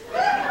kiss.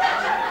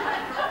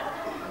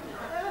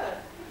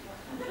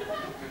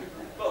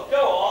 Well,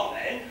 go on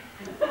then.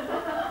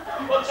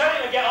 Well, tell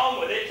him to get on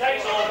with it. It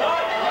takes all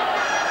night.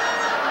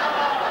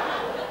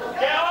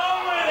 Get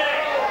on with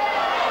it.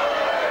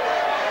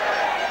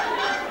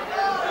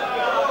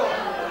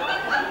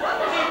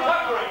 Is he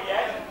puckering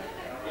yet?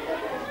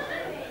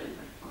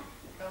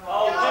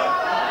 Oh,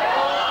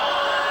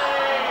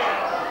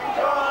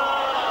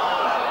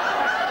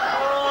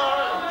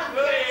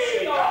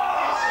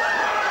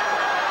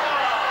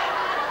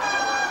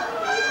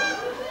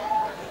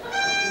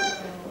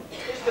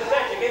 it's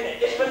pathetic, isn't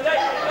it? It's pathetic.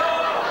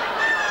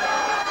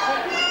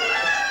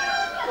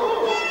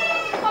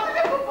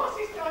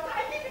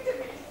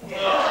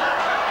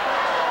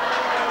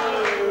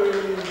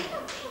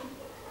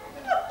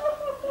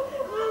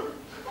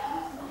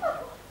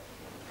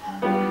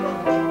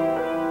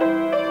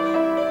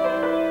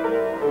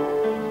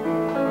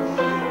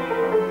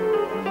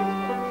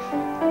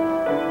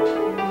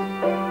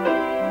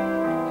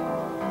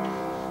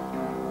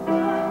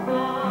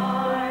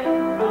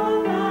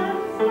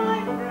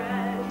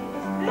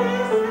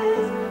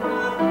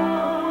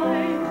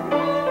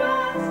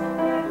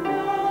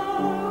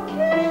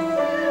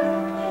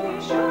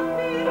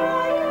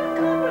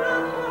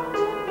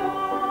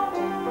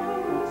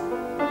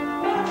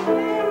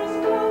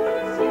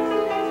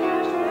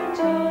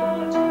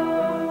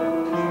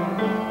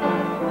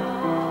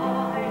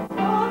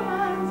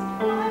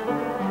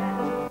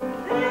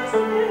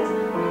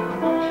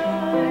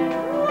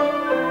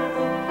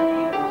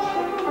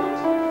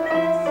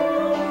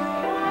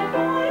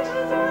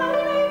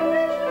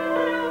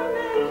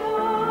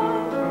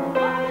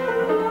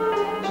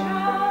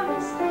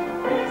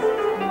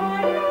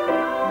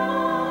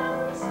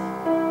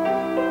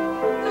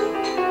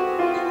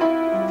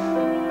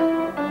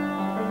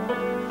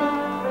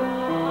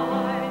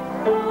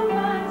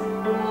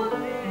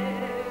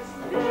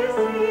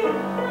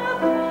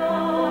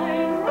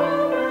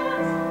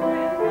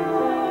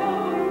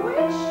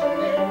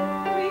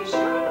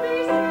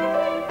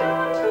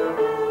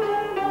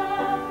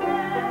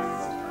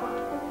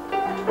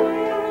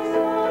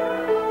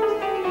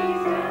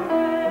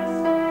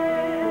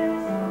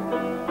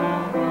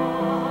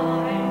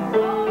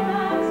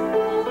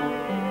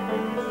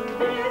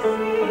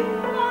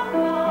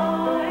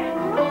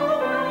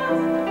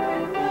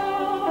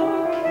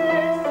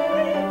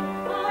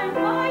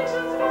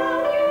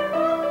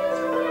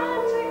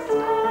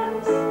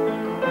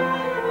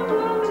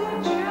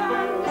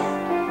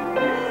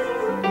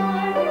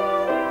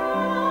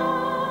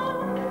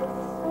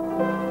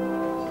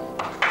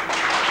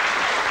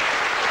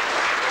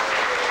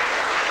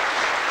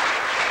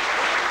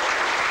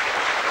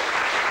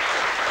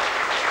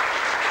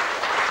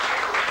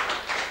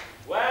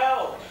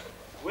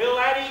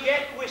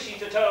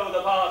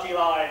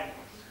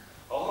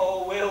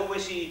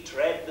 Wishee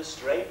tread the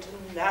straight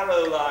and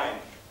narrow line.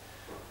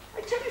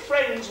 I tell you,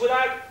 friends,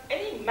 without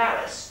any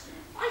malice,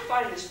 I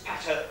find this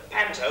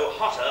panto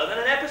hotter than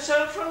an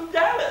episode from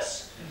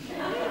Dallas.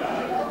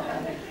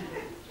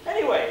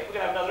 Anyway, we're going to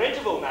have another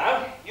interval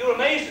now. You're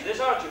amazed at this,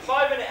 aren't you?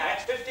 5-minute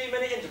acts,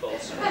 15-minute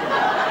intervals. It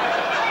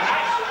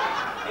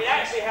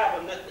actually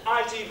happened that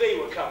ITV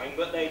were coming,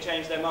 but they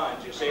changed their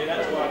minds, you see,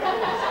 that's why.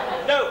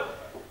 No,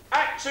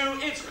 Act 2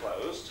 is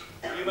closed.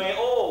 You may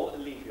all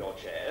leave your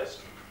chairs,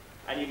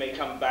 and you may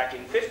come back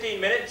in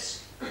 15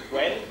 minutes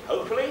when,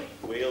 hopefully,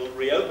 we'll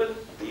reopen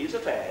these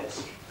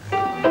affairs.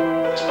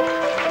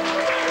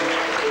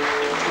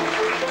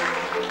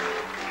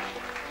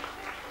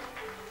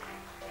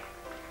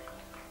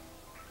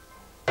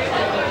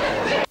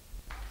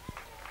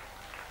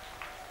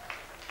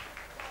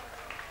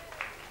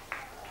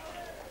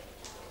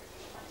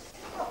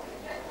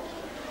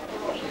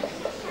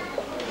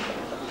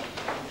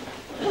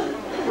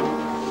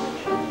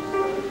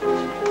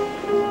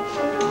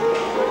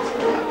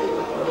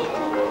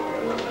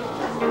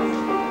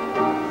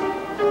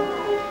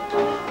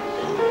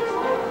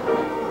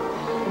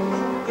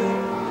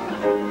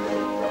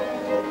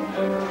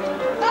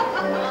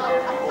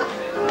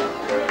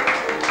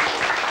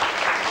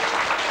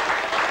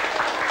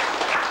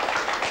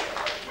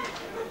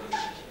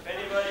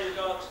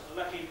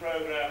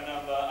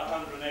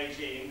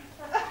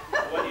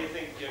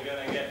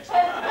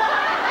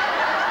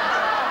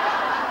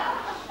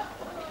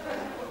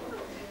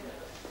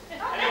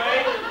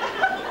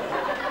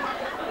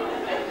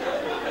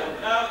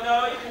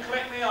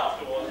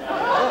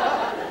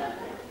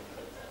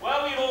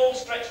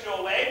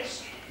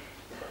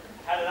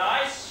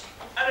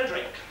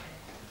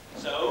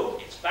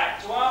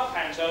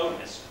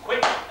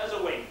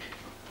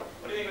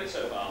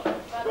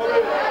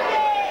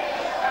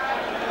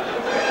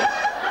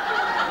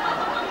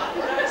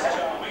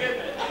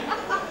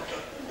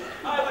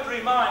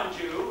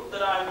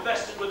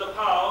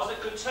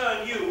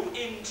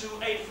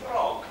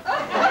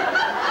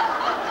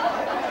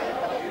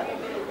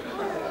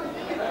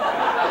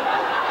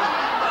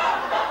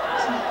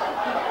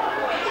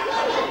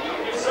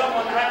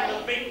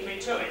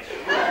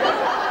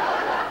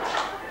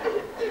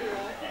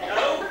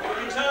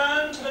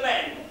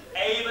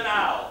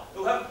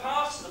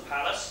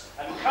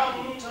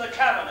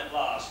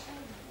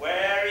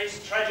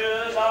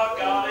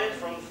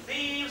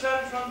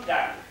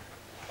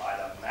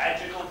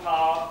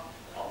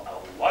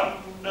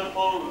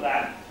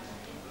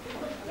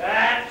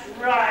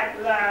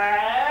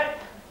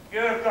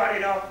 got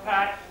it off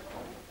pat.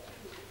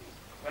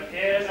 But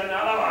here's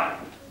another one.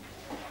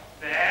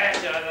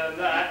 Better than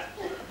that.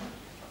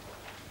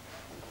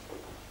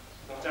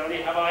 Not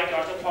only have I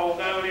got a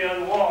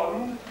Polgonian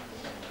wand,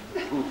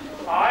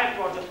 I've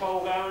got a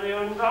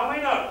Polgonian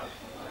domino.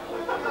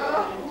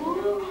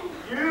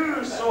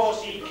 You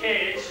saucy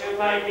kids who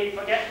made me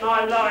forget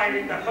my line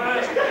in the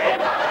first bit.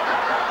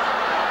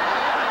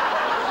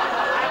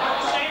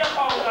 Haven't seen a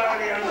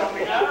Polgonian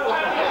domino,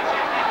 have you?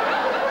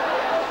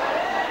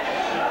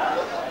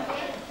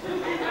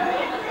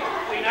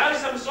 We know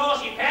some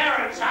saucy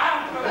parents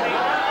have, but we know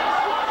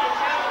saucy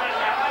children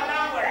haven't,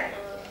 don't we?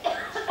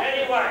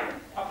 Anyway,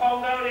 a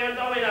Polgonian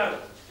domino.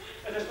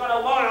 And there's got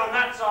a 1 on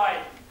that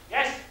side.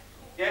 Yes?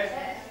 Yes.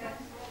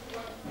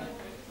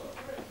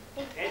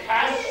 It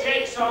has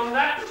 6 on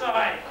that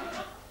side.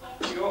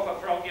 You're for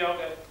frog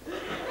yogurt.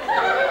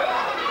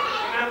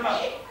 Remember,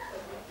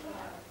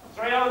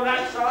 3 on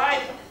that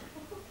side.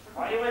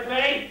 Are you with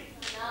me?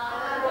 No.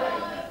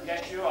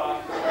 Yes, you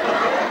are.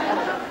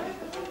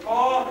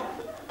 4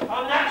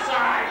 on that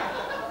side.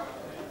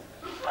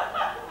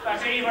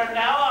 But even though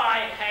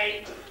I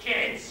hate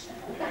kids,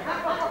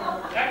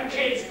 them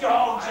kids'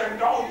 dogs and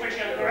goldfish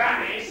and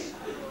grannies,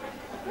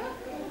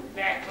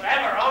 they're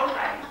clever, aren't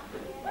they?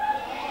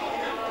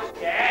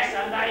 Yes,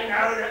 and they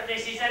know that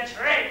this is a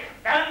trick,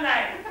 don't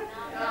they?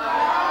 No.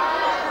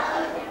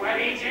 Well,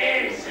 it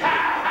is. Ha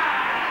ha!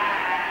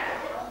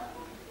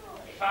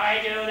 If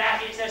I do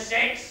that, it's a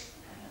 6.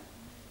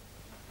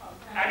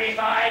 And if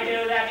I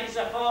do that, it's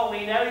a 4.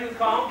 We know you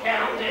can't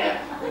count it.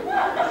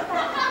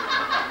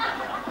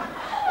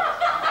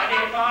 And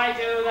if I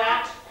do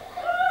that,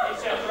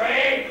 it's a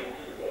 3.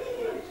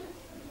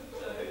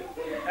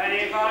 And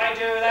if I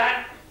do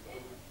that,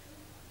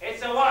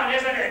 it's a 1,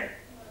 isn't it?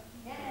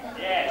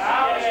 Yes,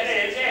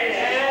 yes, it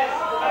is.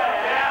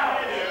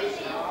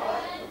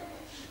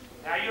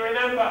 Now you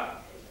remember,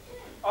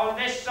 on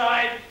this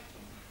side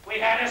we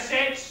had a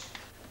 6.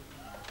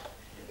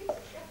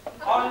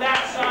 On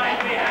that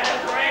side we had a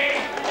 3.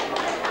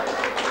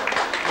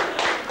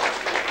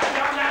 And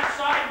on that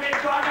side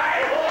we've got a...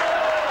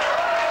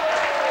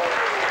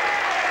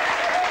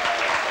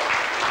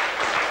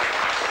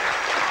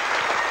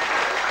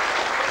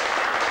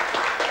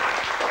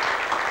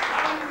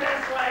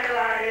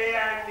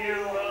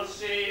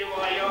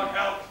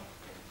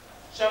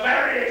 So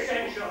very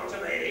essential to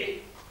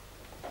me.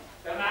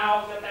 The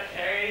mouth of the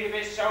cave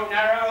is so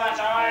narrow that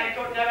I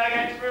could never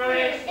get through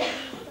it.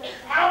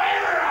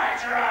 However I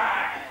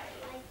try.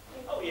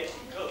 Oh yes,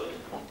 you could.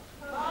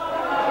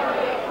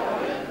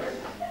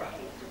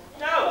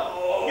 No,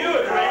 you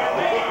agree with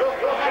me.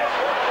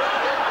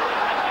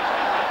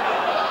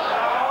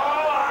 No,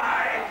 I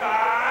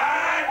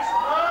can't.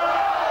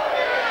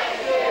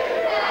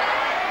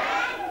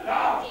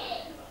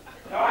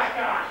 No, I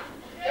can't.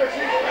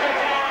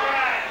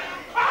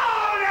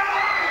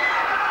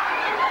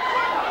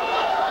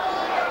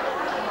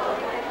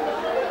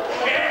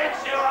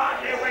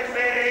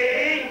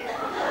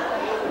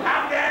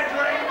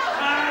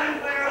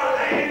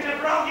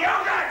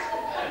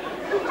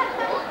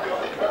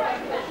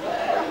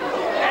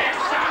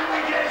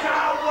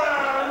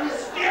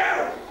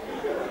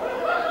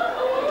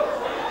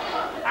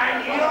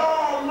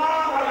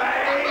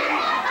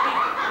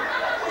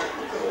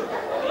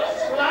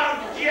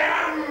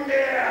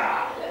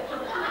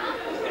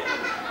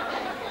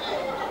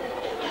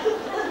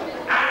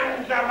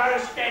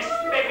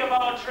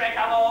 Trick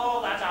of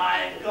all that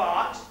I've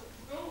got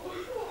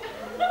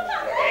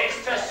is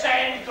to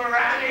send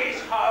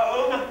grannies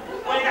home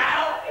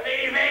without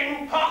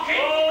leaving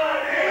pocket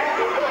money,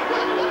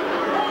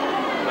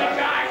 which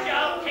I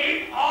shall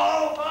keep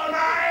all for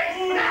myself.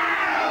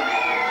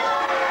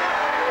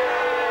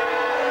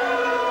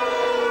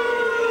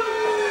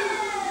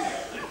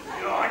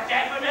 You're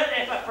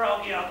definitely for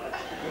frog yogurt.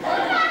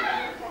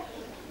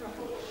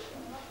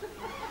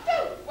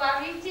 Don't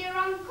worry, dear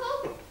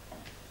uncle.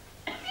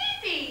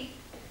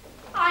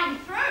 I'm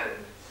through.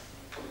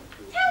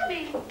 Tell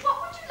me, what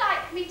would you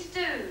like me to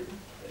do?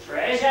 The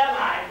treasure,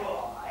 my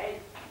boy,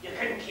 you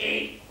can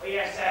keep for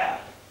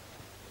yourself.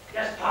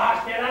 Just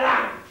pass me the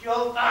lamp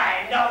you'll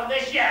find on the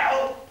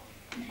shelf.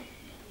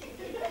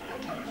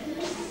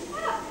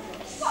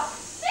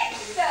 What's this,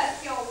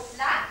 Summerfield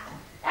lad?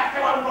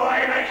 After one,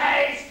 boy, make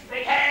haste,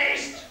 make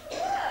haste. I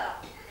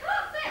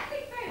can't say I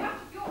think very much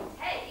of your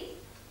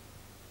taste.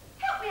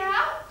 Help me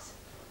out.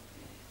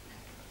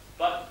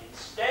 But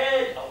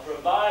instead of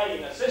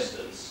providing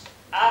assistance,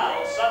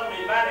 Al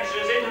suddenly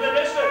vanishes into the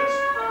distance.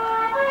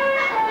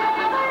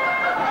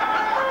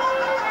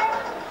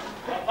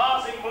 A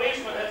passing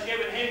policeman has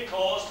given him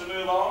cause to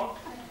move on.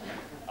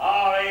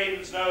 Our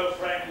Aiden's no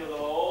friend of the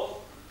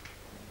law.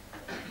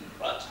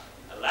 But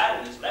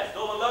Laddin is left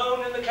all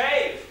alone in the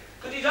cave,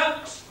 because he's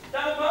unc's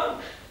down a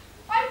monk.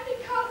 I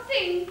think I'll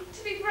sing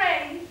to be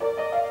brave.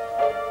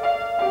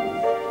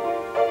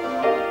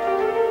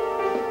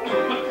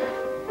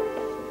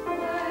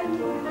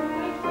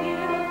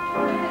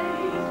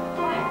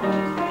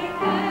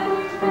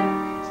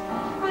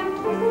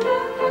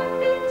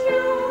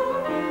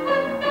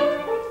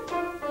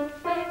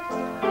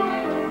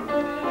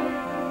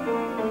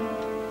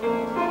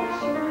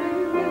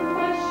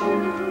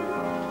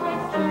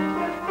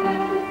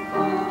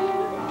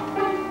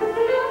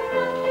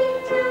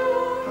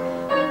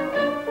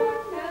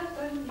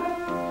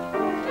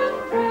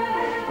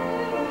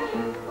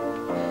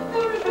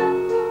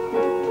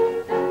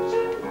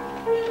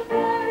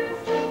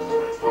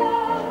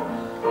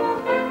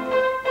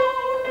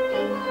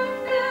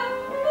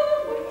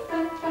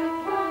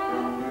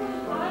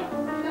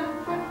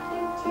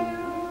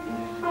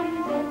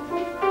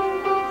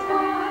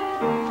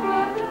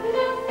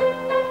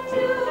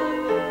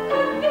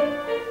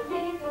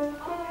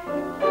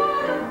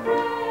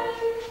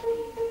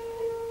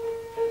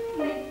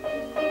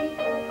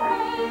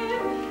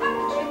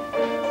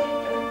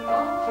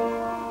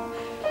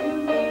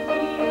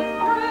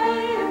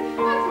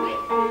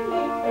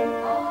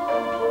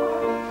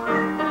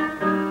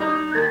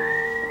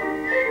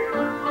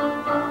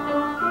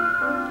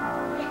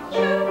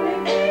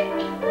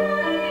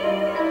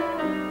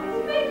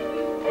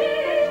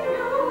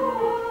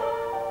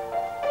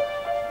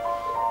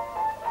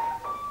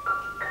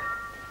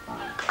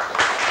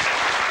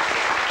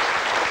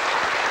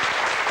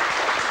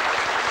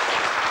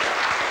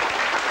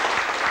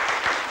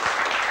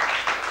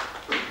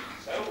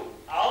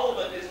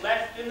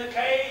 in the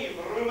cave,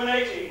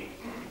 ruminating.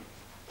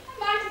 I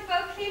might as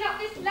well clean up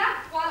this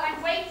lamp while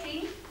I'm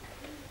waiting.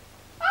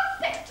 I'll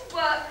set to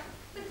work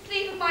with the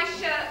sleeve of my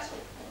shirt,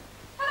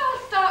 and I'll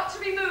start to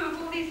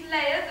remove all these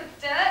layers of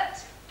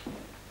dirt.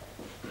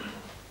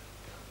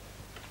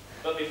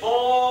 But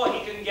before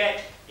he can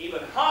get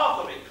even half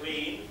of it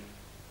clean,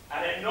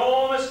 an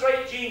enormous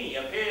great genie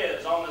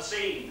appears on the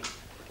scene.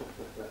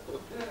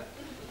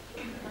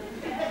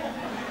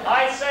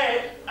 I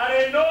said,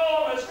 an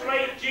enormous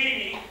great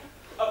genie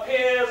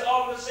appears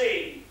on the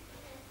scene.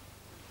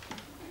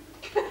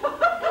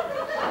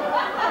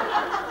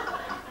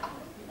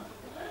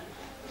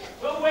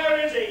 Well, where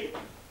is he?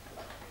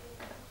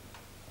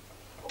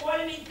 Why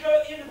didn't he go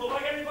at the interval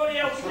like everybody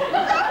else did?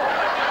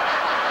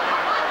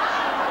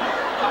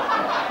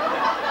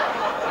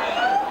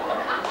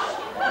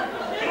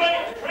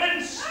 Great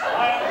Prince,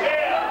 I am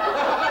here.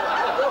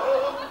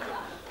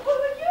 Who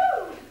are you?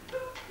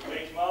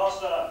 Great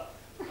Master,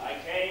 I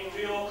came to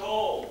your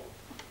call.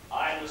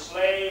 I'm the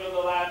slave of the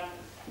land.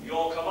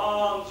 Your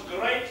commands,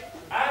 great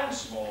and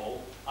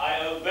small,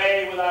 I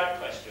obey without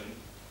question.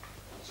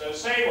 So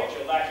say what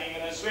you're lacking,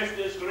 and as swift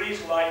as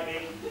greased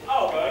lightning,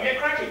 I'll go and get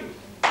cracking.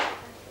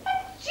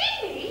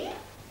 Genie?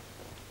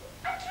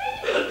 A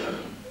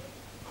dream?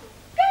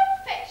 Go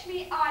fetch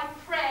me, I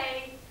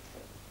pray,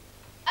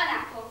 an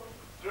apple.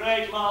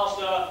 Great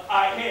Master,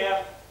 I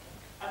hear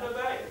and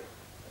obey.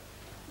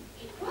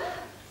 It works.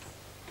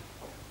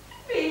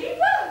 It really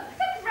works.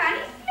 A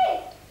granny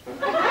slip.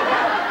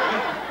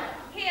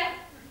 Here.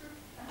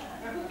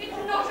 It's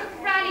not a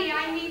granny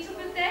I need to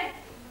possess.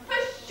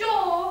 For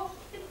sure,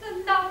 it's a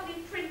lovely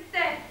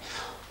princess.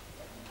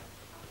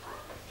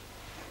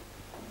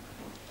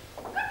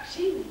 Good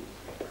Genie,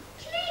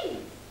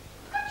 please,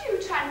 could you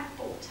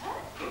transport her?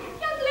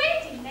 Young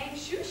lady named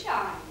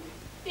Shoeshine,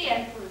 the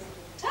Emperor's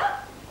daughter.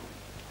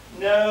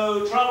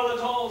 No trouble at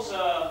all,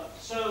 sir.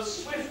 So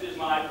swift is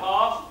my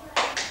path.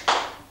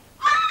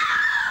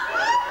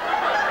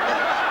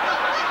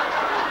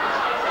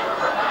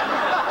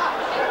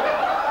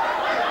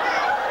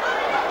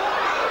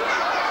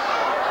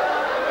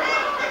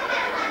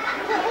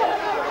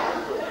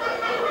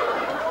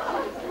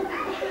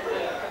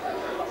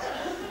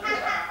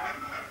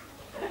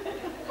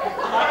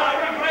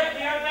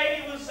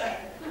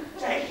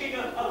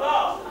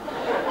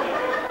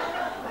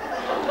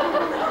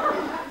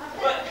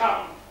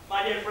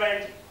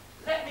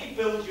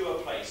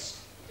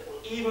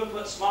 Even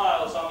put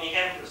smiles on the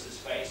Empress's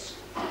face.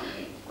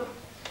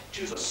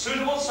 Choose a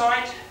suitable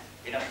site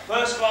in a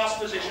first-class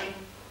position.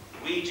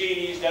 We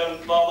genies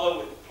don't bother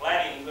with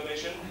planning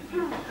permission.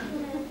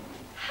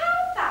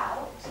 How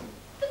about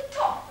the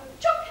top of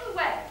Chocolate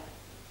Way?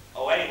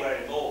 Oh, anywhere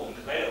in Morgan,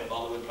 because they don't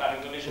bother with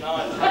planning permission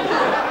either.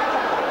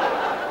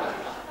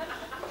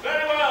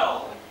 Very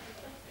well.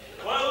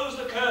 Close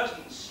the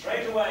curtains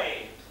straight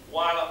away,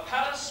 while a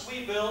palace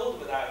we build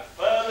without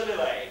further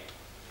delay.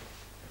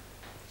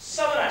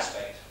 Southern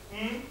aspect,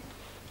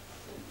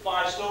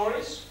 5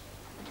 stories,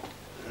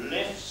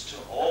 lifts to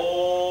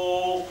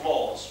all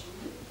floors.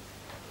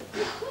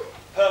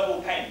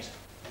 Purple paint,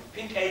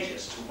 pink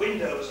edges to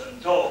windows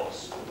and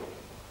doors.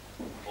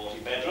 40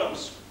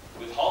 bedrooms,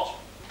 with hot,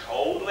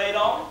 cold laid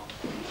on.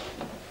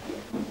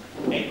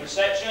 8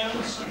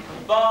 receptions,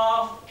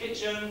 bath,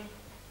 kitchen,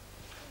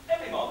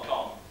 every mod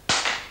con.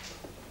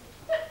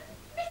 But,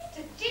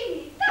 Mr.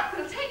 Genie, that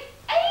will take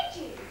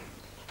ages.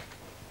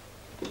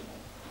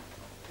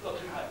 Look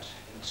out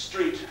in the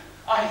street.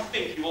 I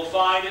think you will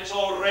find it's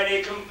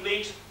already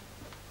complete.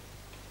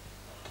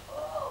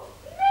 Oh,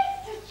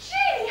 Mr.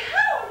 Genie,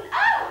 how on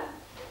earth?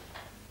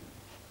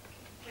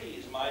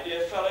 Please, my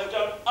dear fellow,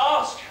 don't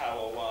ask how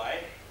or why.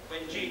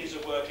 When genies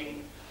are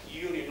working,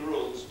 union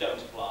rules don't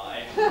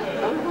apply.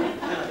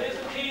 There's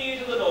the key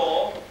to the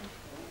door.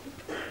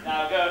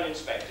 Now go and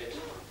inspect it.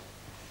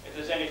 If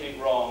there's anything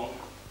wrong,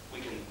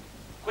 we can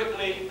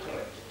quickly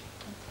correct it.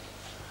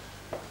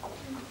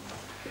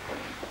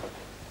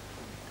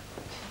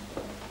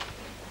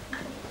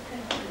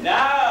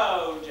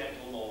 Now,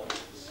 gentle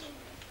mortals,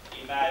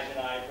 imagine,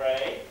 I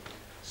pray,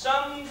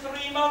 some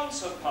 3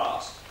 months have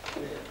passed.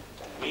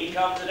 We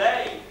come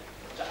today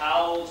to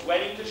Owl's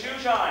wedding to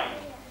Shoeshine.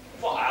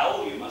 For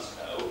Owl, you must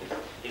know,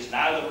 is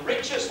now the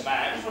richest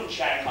man from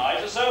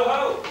Shanghai to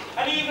Soho.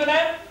 And even an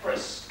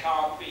empress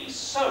can't be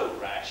so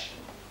rash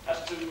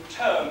as to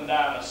turn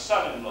down a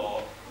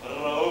son-in-law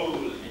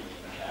rolling in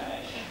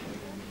cash.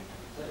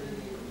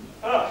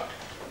 But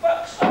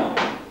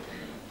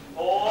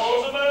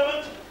pause a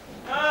moment.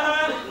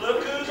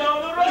 Look who's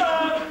on the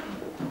run.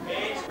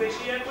 It's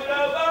Wishee and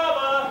Widow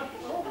Barber.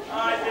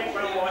 I think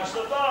we'll watch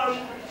the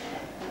fun.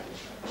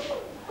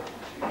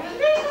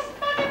 Ladies,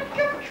 madam,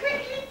 come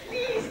quickly,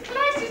 please.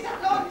 Crisis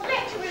at Lord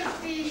Let will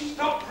see.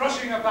 Stop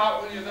rushing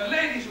about, will you? The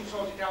ladies will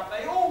sort it out.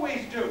 They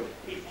always do.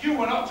 If you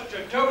were not such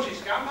a dozy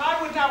scamp,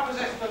 I would now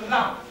possess the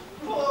lamp.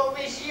 Poor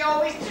Wishee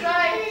always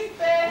tried his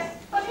best,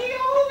 but he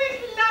always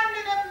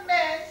landed a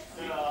mess.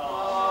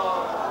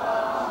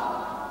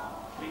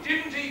 He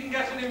didn't even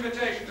get an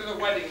invitation to the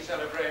wedding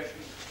celebration.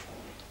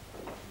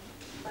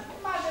 But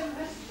Madam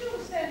has still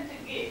sent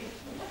a gift.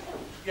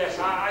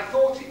 I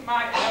thought it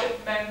might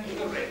help mend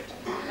the rift.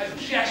 A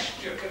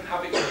gesture can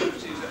have its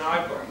uses, and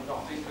I've got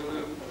nothing to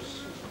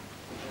lose.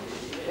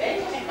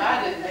 Plenty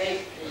man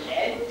make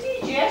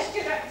plenty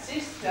gesture that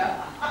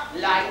sister.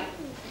 Like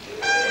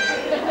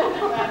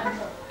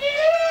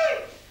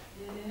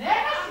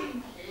never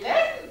seen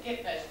pleasant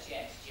Kipper's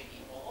gesture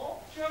before.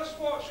 Just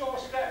watch your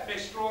step,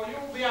 mister, or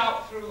you'll be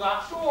out through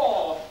that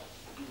door.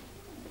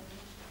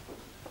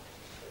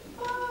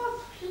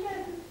 Oh,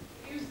 pleasant,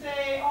 you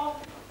say,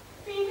 of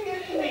feeling a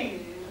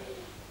thing.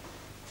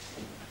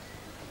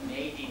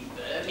 Made in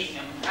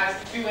Birmingham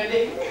has to do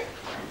anything.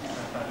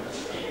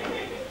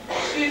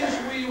 Since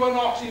we were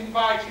not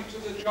invited to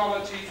the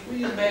jollities,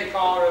 we'll make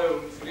our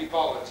own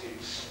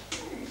frivolities.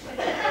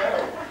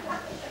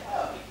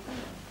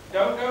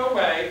 Don't go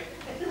away.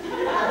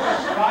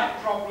 Slight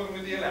problem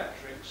with the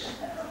electrics.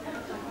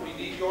 We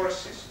need your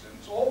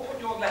assistance. All put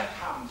your left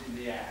hands in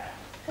the air.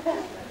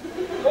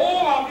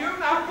 All of you,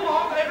 now come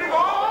on,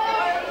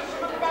 everyone! There's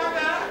something about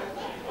there.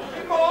 A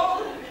bit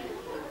more.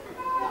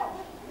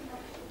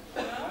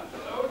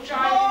 Hello,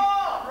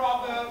 Chinese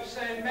proverb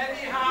say many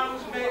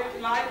hands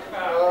make light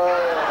found.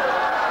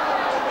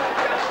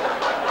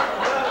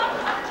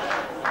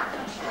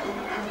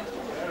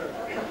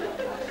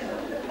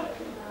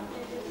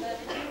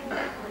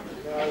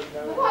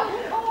 What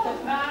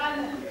old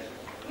man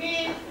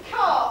with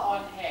car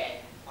on head?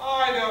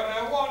 I don't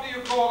know. What do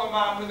you call a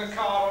man with a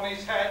car on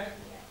his head?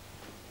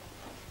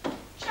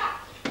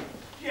 Jack.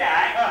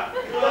 Jack?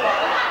 What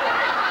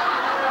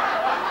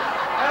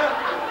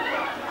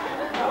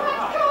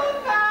old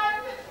man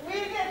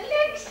with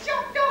legs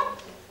chopped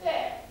off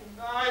there?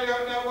 I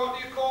don't know. What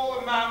do you call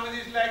a man with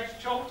his legs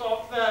chopped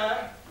off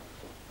there?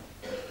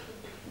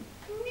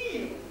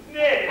 Neil.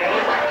 Neil?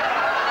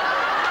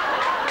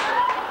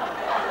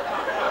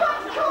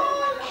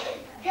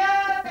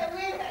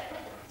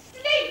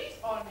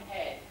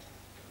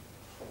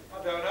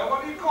 I don't know. What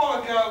do you call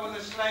a girl with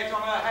a slate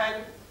on her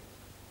head?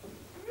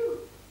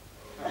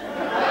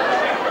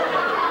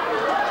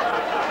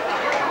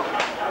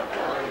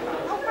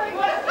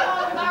 What's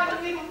old man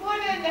with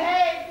wooden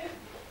head?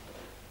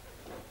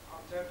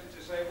 I'm tempted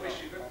to say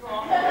Wishee, but go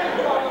on. What do you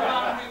call a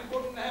man with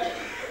wooden head?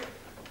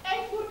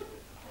 Edward.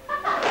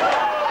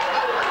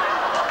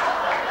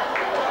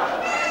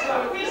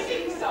 We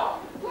sing song.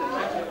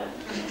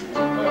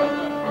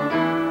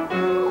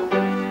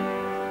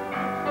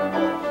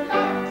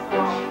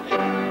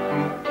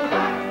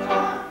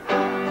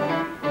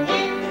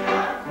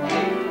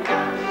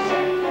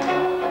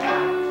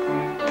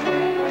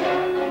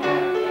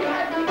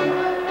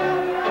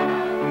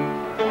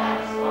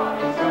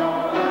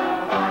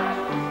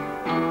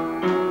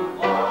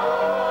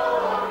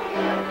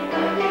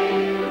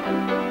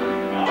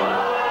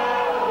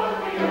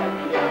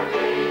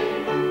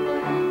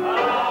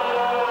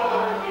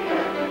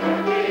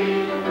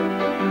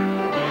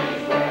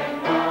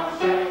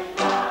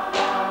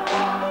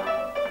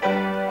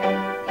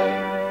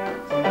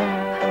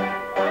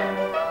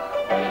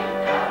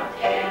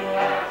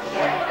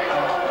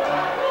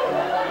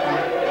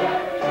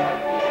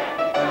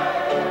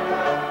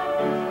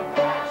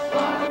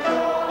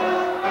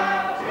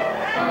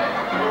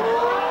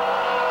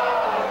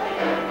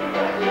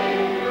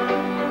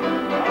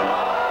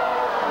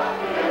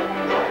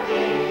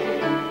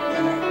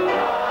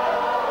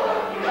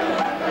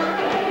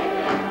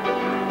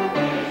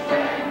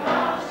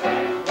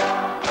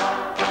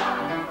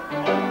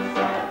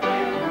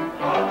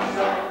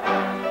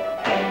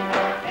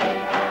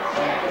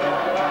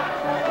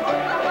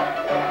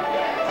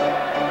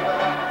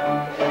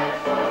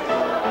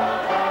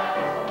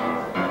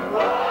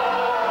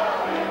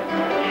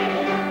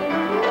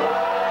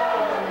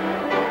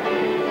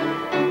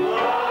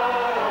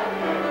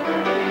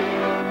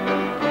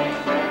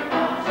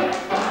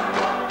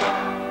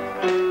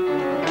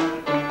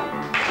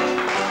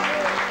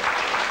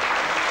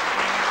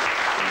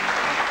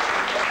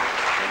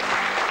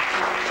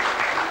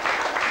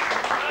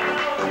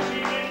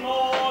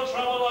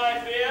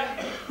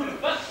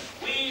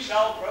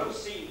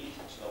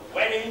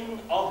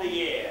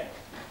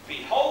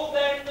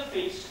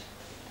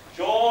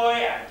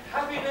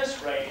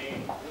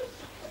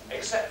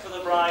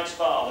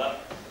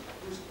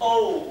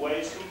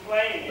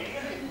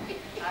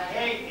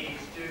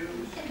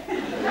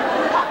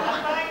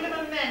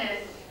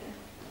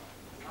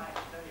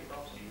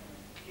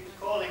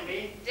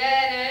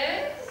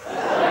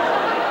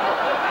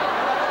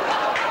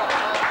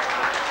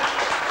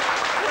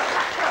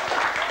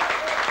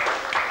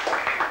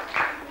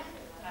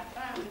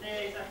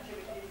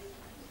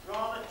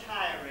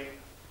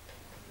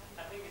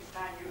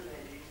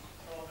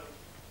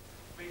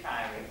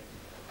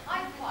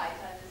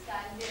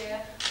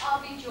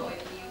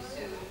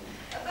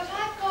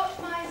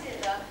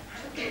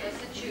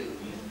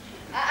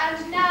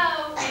 And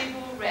now we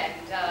will rest.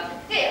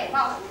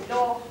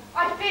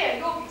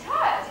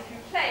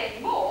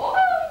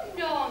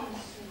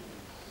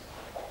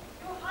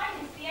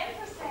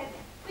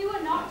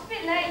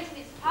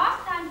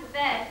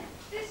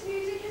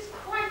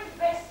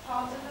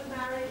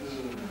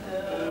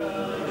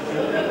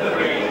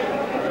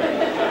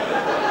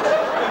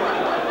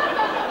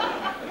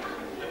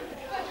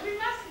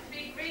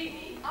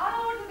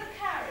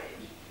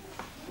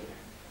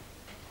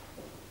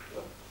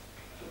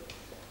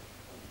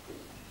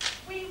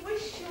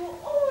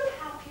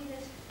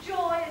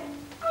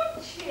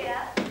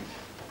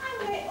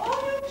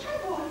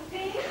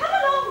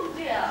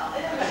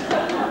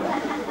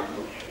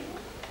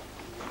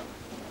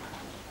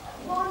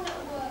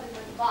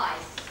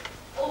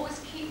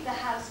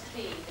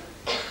 mean.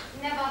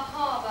 Never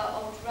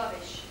harbour old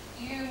rubbish.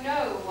 You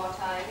know what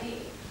I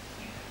mean.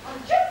 I'm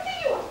gently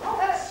you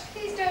are.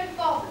 Please don't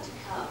bother to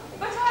come.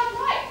 But I'd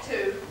like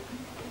to.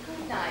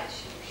 Good night,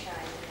 Shoe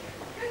Shiner.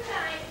 Good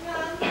night,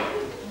 Mum.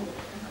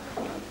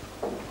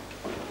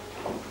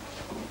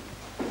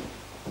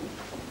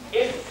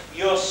 If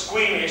you're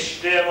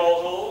squeamish, dear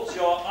mortals,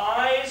 your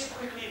eyes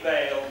quickly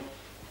veil,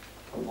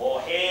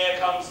 for here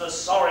comes the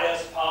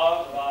sorriest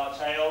part of our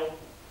tale.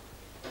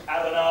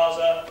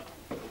 Abanazar,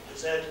 who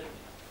said,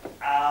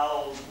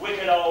 Al's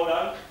wicked old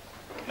unk,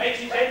 makes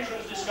his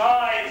entrance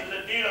disguised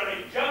as a dealer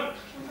in junk.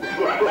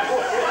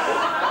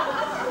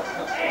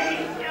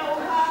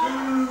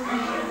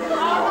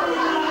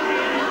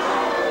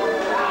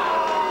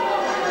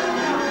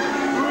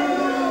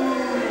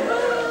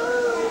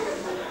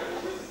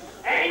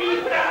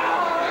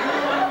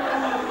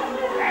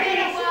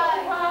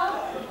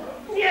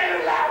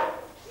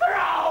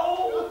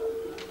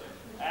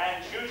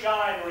 And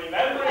Shoeshine,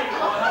 remembering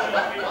what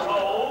he's been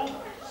told,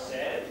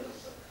 said,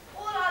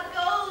 All our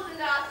gold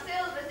and our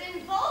silver's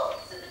in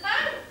vaults at the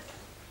banks.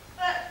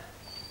 But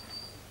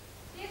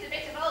here's a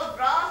bit of old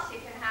brass you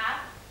can have.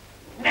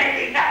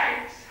 Many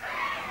thanks!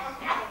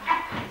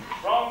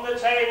 From the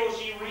table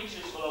she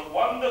reaches for the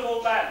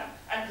wonderful band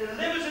and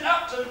delivers it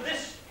up to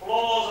this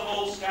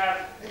plausible scamp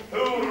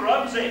who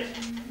rubs it.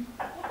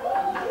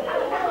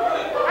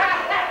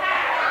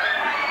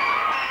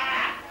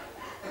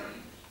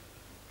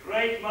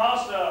 Great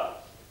master,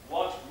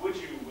 what would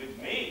you with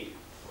me?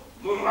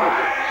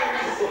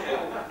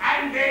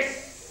 And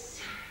this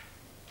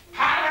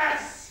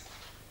palace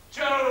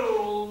to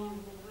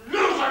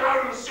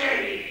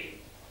Lewthwaite.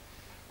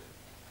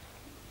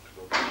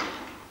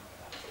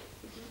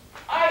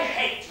 I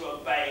hate to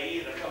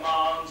obey the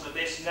commands of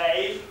this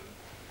knave,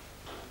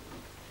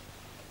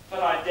 but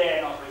I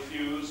dare not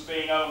refuse,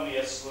 being only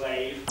a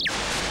slave.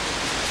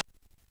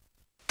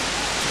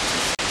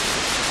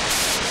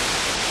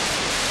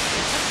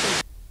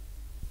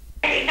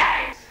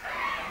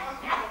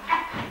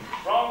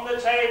 From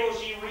the table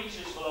she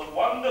reaches for the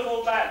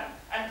wonderful band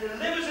and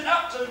delivers it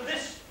up to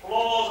this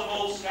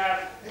plausible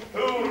scamp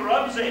who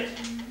rubs it.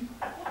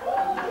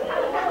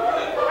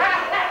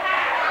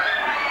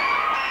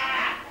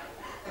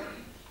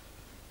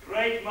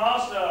 Great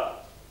master,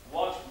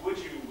 what would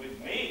you with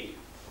me?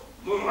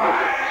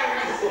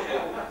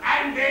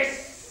 And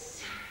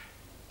this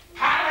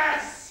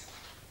palace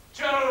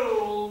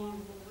to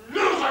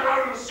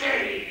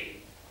Lewthwaite.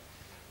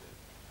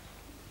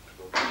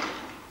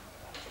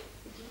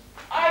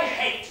 I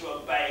hate to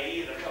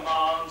obey the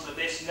commands of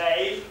this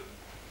knave,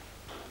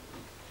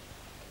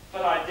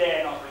 but I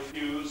dare not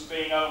refuse,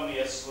 being only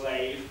a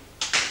slave.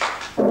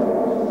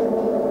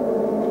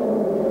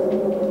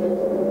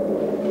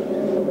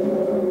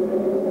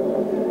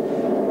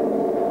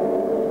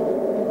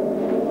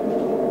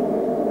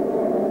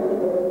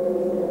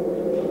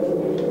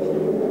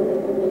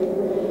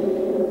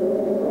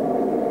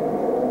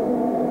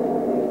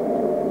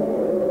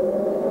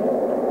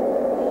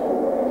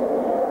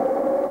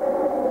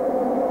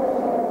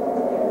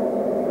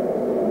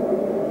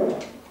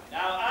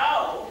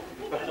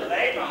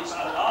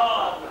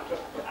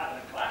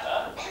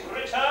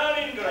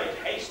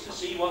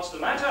 What's the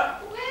matter?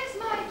 Where's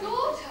my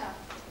daughter?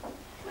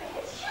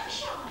 Where's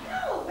Shoeshine?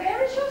 Oh,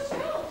 where is your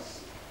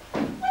spouse?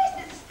 Where's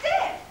the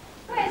step?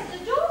 Where's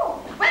the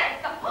door?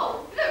 Where's the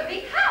whole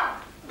bloody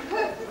house?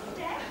 Where's the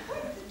step?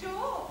 Where's the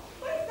door?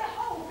 Where's the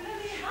whole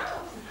bloody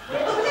house?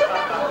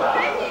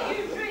 Where did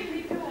you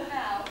dreamy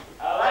dormouse?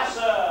 Alas,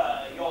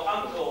 sir, your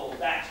uncle,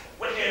 that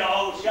wicked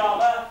old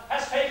sharper,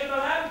 has taken the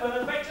lamp and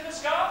effected a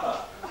scarper.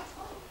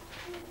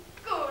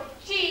 Good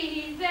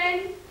Genie,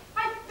 then.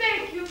 I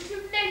beg you to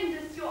lend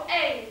us your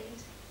aid.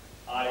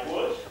 I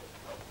would,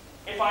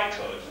 if I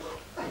could.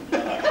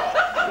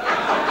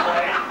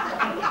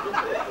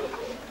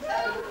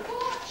 Oh,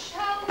 what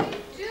shall we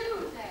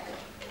do then?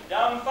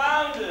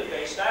 Dumbfounded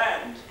they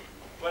stand,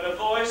 when a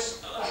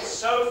voice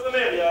so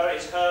familiar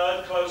is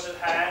heard close at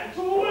hand.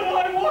 Will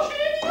I wash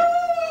it?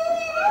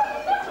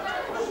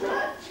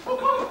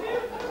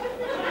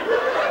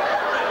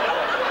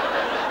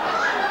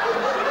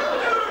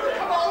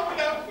 Come on, we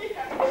go.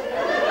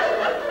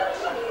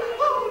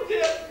 Oh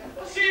dear,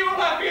 I see you're all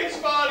happy and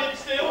smiling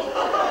still.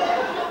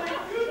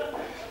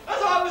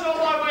 As I was on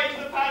my way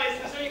to the palace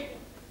this week.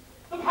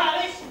 The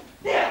palace?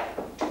 Yeah,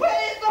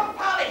 where's the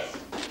palace?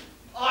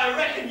 I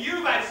reckon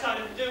you've had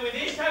something to do with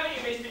this, haven't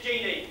you, Mr.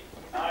 Genie?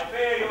 I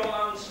fear your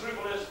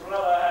unscrupulous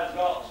brother has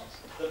got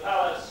the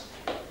palace,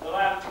 the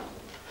lamp,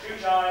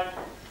 Shoeshine,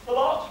 the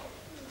lot.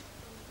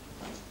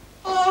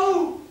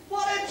 Oh,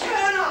 what a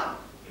turn-up!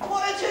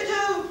 What a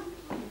to-do!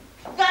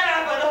 That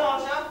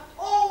Abanazar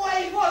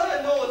always was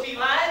a naughty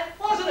lad,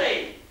 wasn't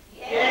he?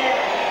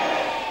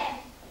 Yeah!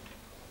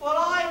 Well,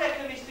 I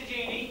reckon, Mr.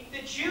 Genie,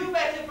 that you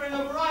better bring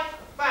him right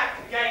back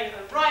again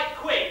and right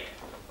quick.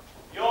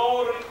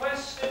 Your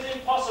request is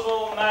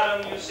impossible,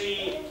 madam, you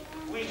see.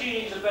 We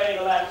genies obey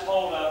the lamp's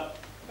holder,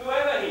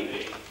 whoever he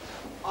be.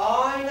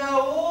 I know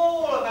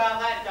all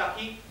about that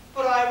ducky,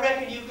 but I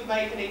reckon you could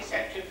make an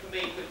exception for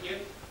me, couldn't you?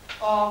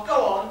 Oh,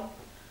 go on.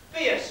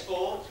 Be a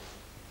sport.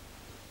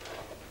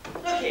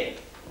 Look here.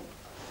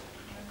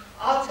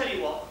 I'll tell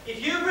you what.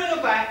 If you bring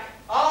her back,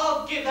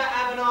 I'll give that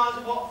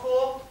Abenazer what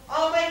for.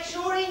 I'll make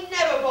sure he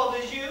never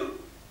bothers you.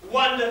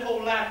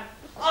 Wonderful lamp.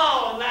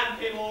 I'll lamp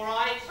him all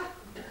right.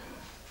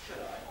 Should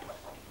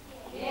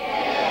I?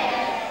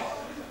 Yes.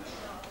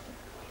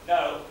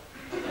 No.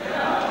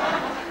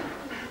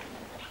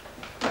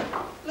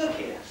 Look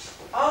here.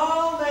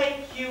 I'll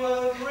make you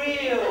a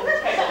real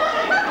table.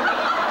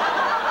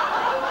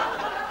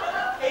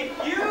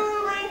 If you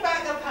bring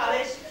back the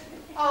palace,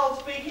 I'll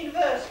speak in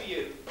verse for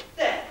you.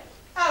 There.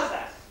 How's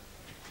that?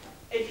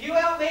 If you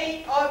help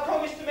me, I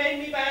promise to mend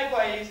me bad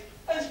ways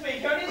and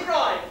speak only in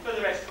rhyme for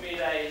the rest of me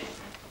days.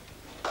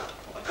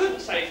 I couldn't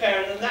say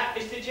fairer than that,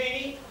 Mr.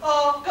 Genie.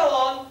 Oh, go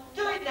on.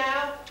 Do it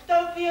now.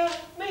 Don't be a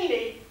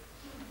meanie.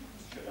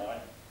 Should I?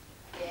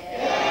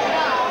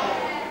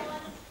 Yes.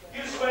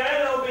 You swear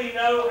there'll be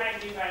no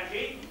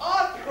hanky-panky?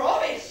 I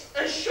promise.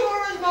 As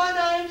sure as my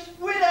name's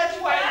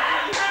Twanky.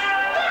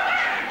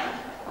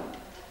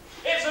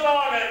 It's a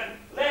bargain.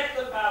 Let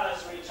the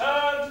palace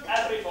return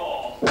as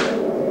before.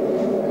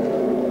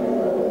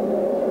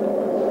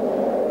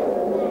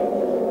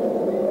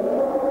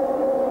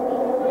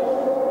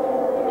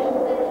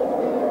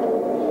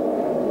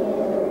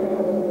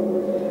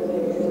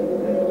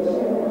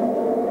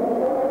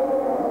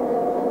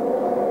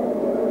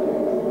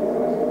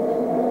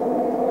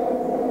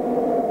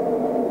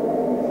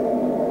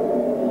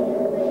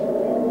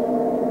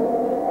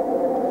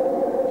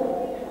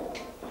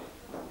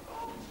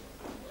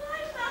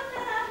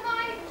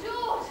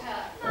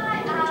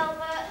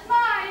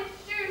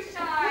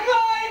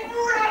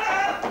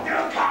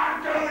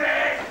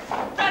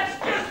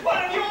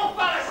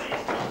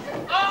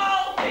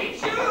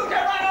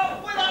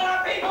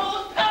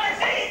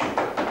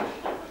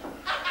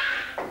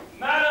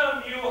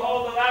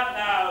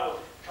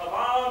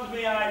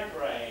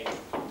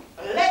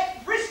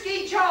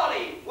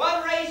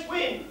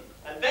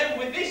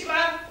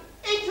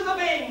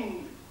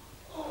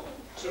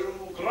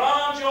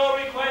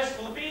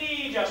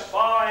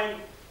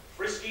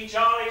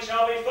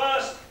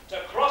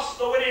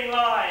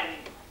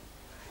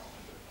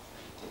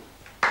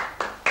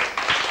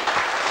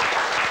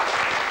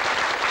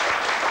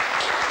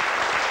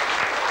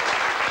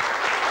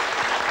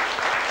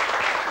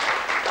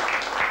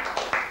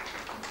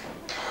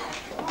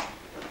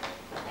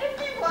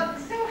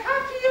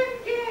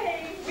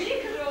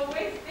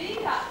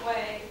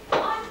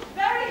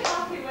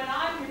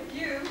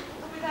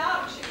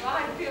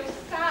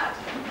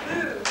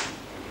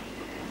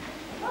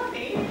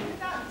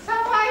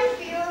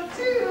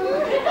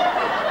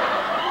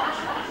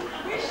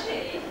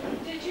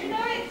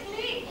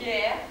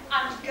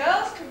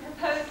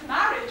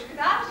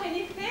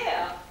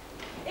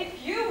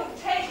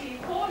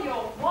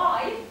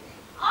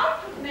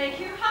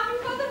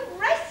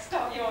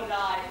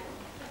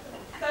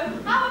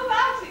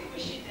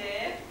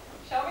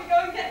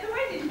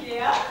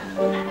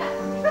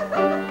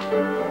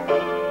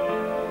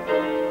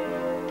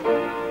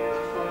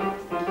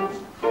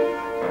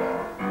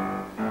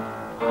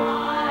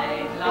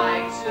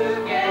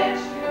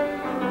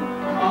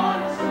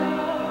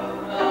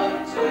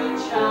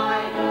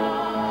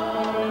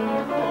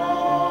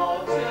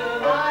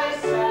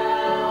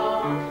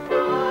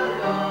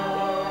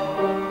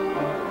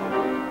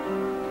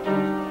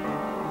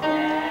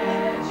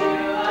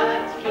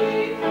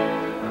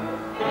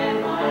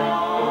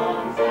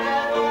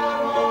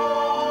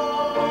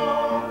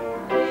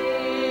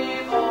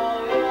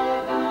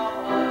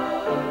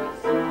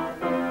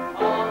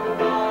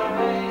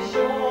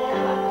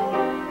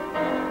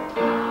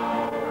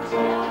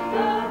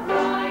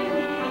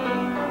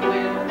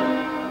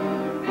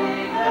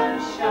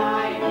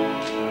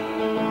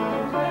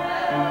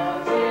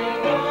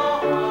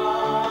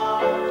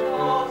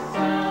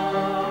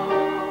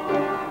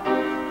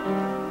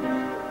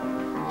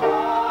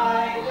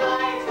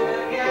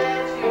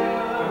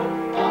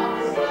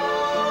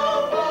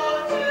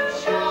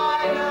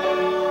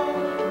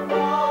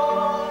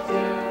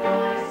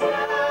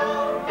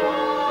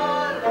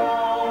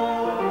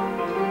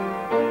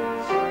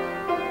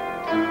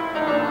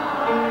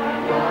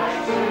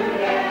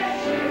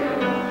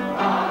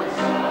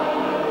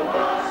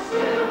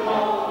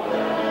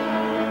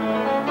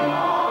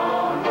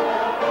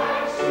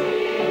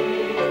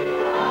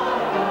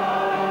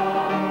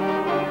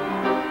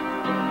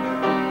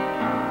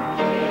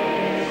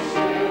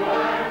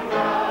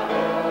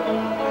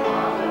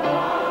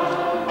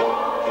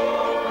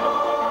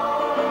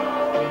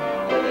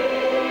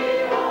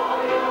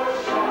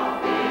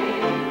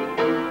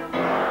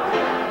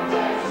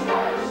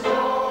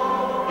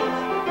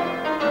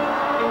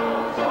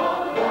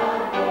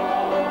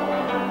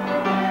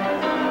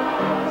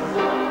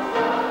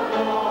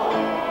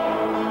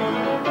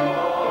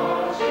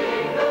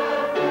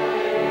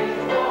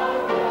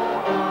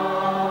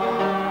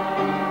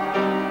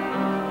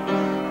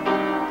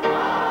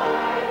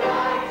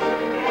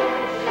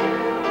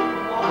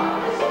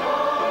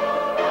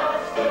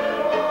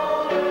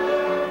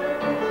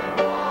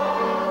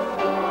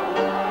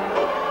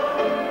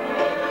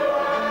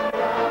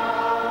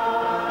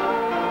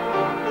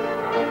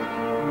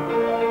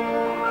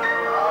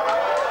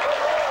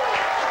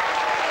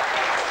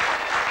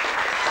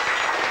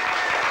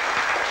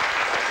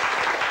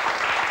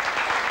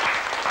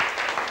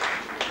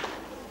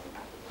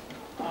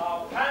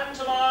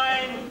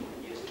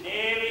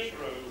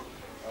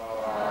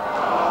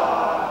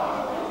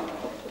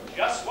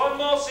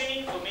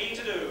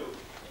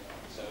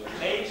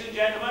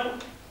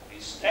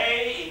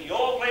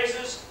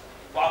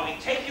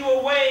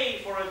 away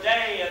for a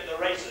day at the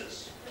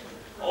races.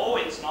 Oh,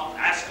 it's not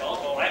Ascot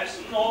or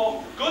Epsom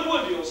or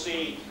Goodwood you'll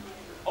see,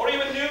 or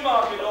even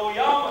Newmarket or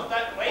Yarmouth,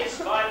 that race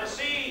by the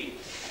sea.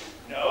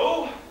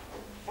 No,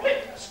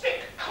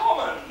 Flipstick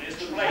Common is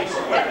the place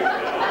where it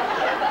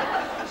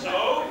goes.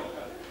 So,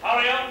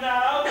 hurry up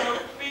now,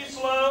 don't be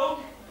slow.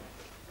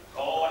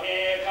 For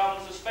here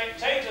comes the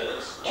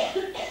spectators.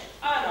 And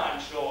I'm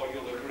sure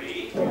you'll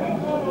agree,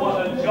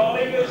 what a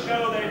jolly good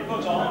show they've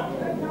put on.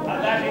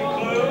 And that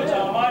includes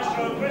our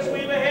maestro Chris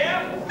Weaver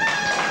here.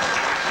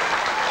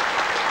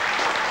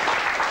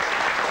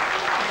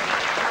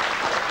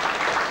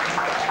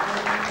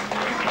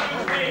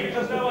 Excuse me,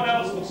 because no one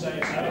else will say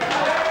so.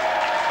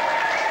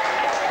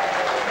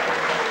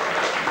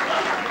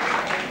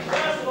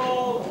 First of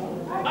all,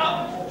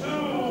 up to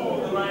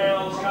the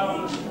rails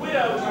comes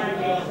Widow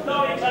Twanky,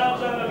 Dolly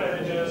Tubbs and the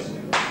villagers.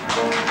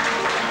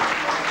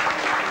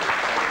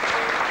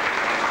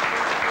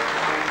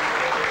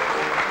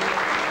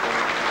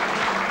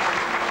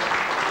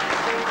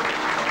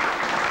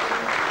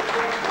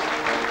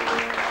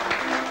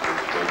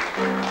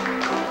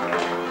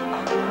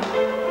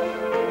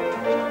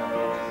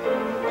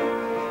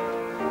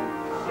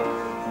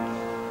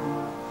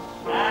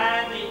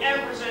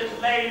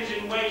 Ladies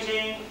in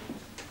waiting,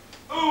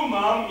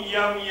 Oomum,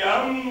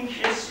 Yumyum,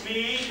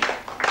 Kissmee.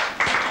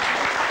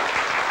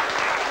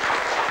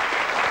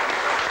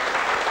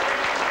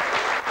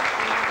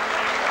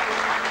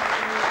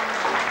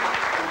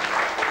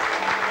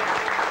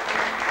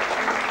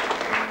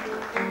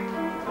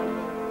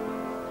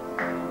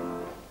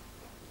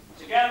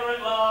 Together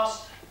at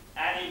last,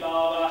 Annie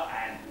Barber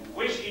and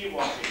Wishee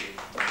Washee.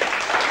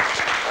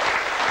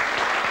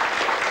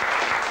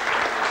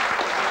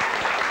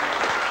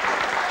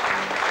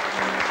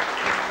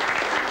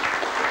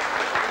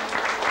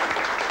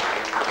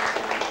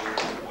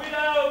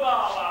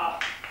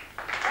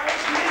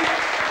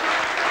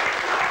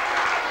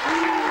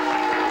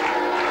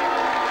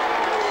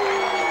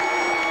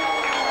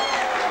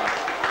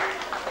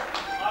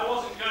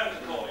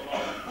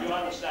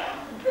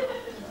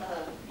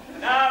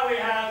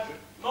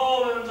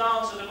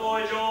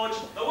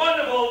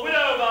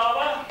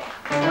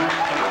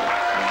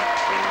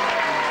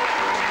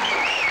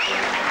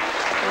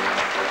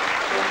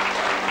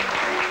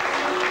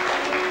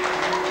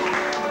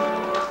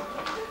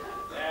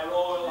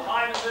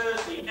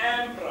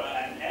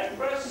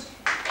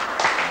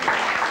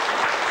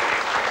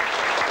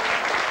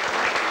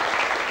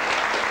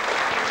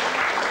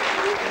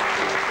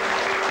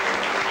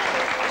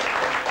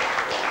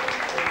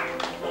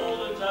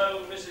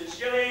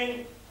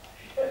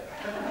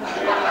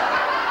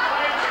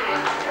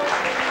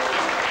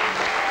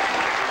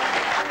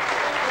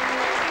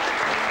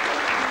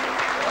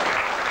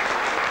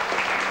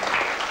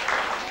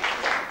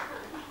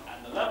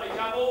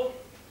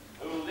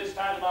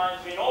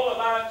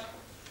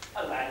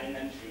 Laddin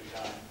and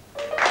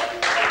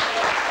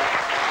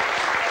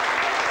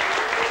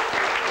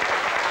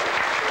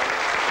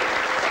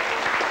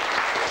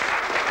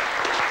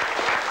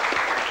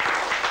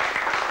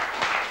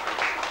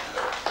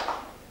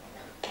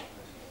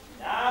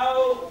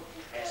Now,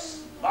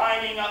 yes,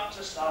 lining up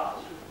to start.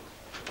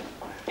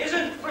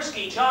 Isn't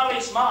Frisky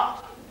Charlie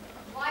smart?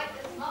 Quite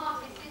the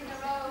smartest in the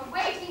row,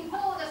 waiting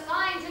for the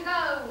sign to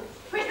go.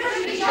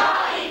 Frisky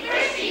Charlie,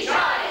 Frisky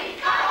Charlie,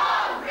 come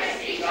on,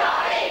 Frisky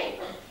Charlie.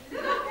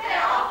 Look,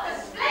 they're off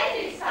a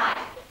splendid sight.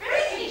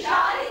 Frisky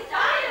Charlie's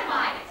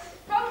dynamite.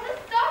 From the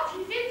start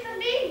he's in the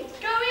lead,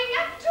 going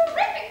at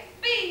terrific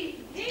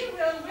speed. He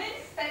will win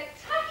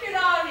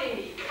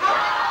spectacularly. Come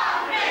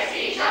on,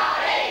 Frisky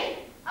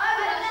Charlie.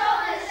 Over the top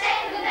of the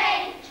second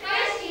lane,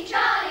 Frisky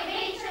Charlie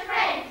meets a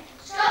friend.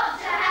 Stops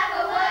to have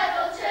a word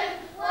or two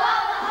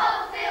while the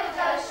whole field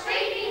goes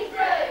sweeping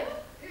through.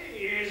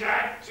 He is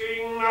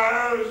acting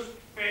most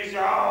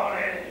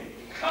bizarrely.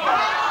 Come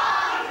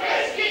on,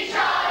 Frisky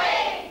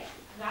Charlie.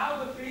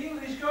 Now the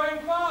field is going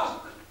fast.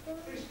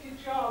 Frisky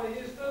Charlie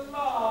is the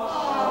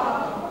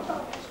last.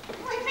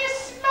 With a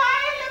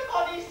smile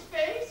upon his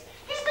face,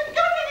 he's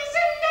forgotten his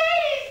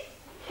amaze.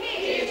 He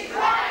is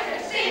quite a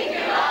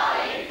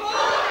singularly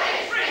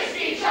foolish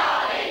Frisky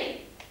Charlie.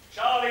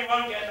 Charlie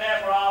won't get there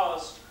for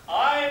hours.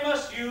 I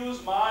must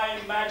use my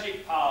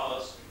magic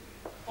powers.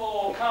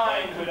 For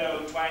kind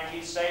Widow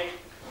Twanky's sake,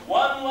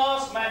 one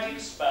last magic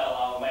spell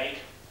I'll make.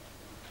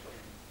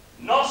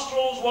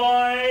 Nostrils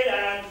wide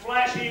and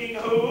flashing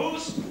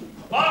hooves.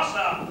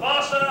 Faster,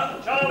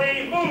 faster,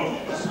 Charlie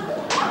moves.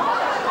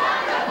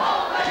 Wonderful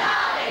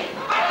finale.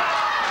 Come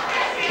on,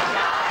 Frisky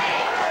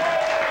Charlie.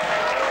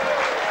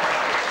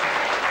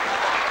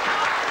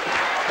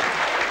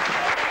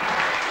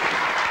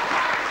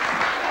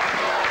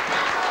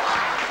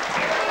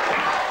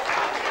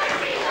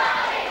 Frisky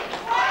Charlie.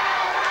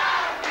 Well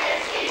done,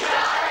 Frisky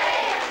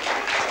Charlie.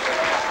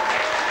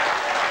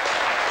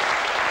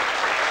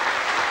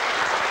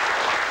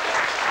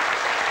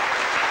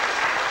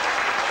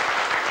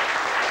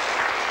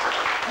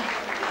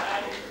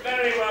 And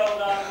very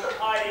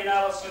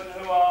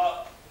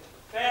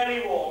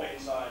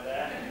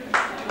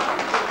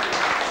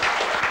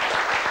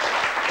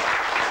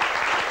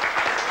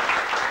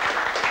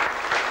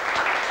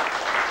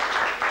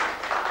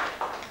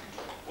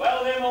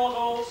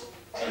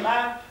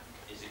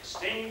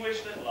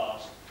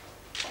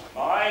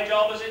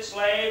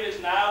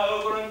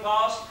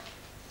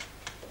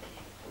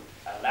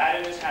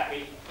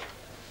happy.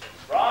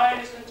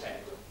 Bride is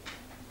content.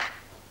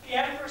 The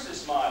Empress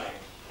is smiling.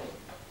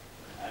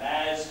 And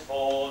as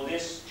for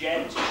this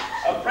gent,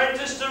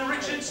 apprentice to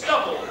Richard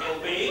Stubble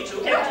he'll be, to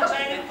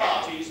entertain at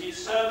parties, his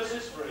service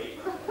is free.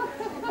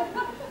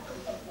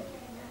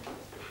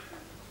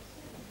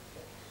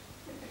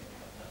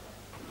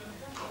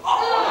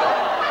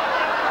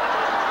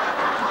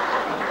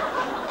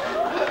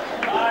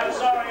 I'm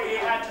sorry he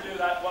had to do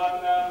that one.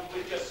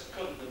 We just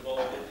couldn't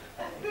avoid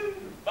it.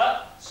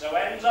 But so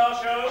ends our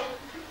show.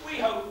 We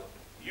hope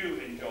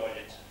you've enjoyed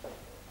it.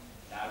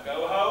 Now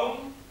go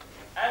home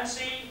and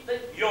see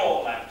that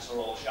your lamps are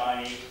all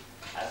shiny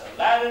as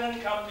Laddin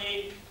and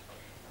Company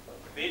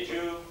bid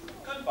you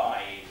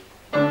goodbye.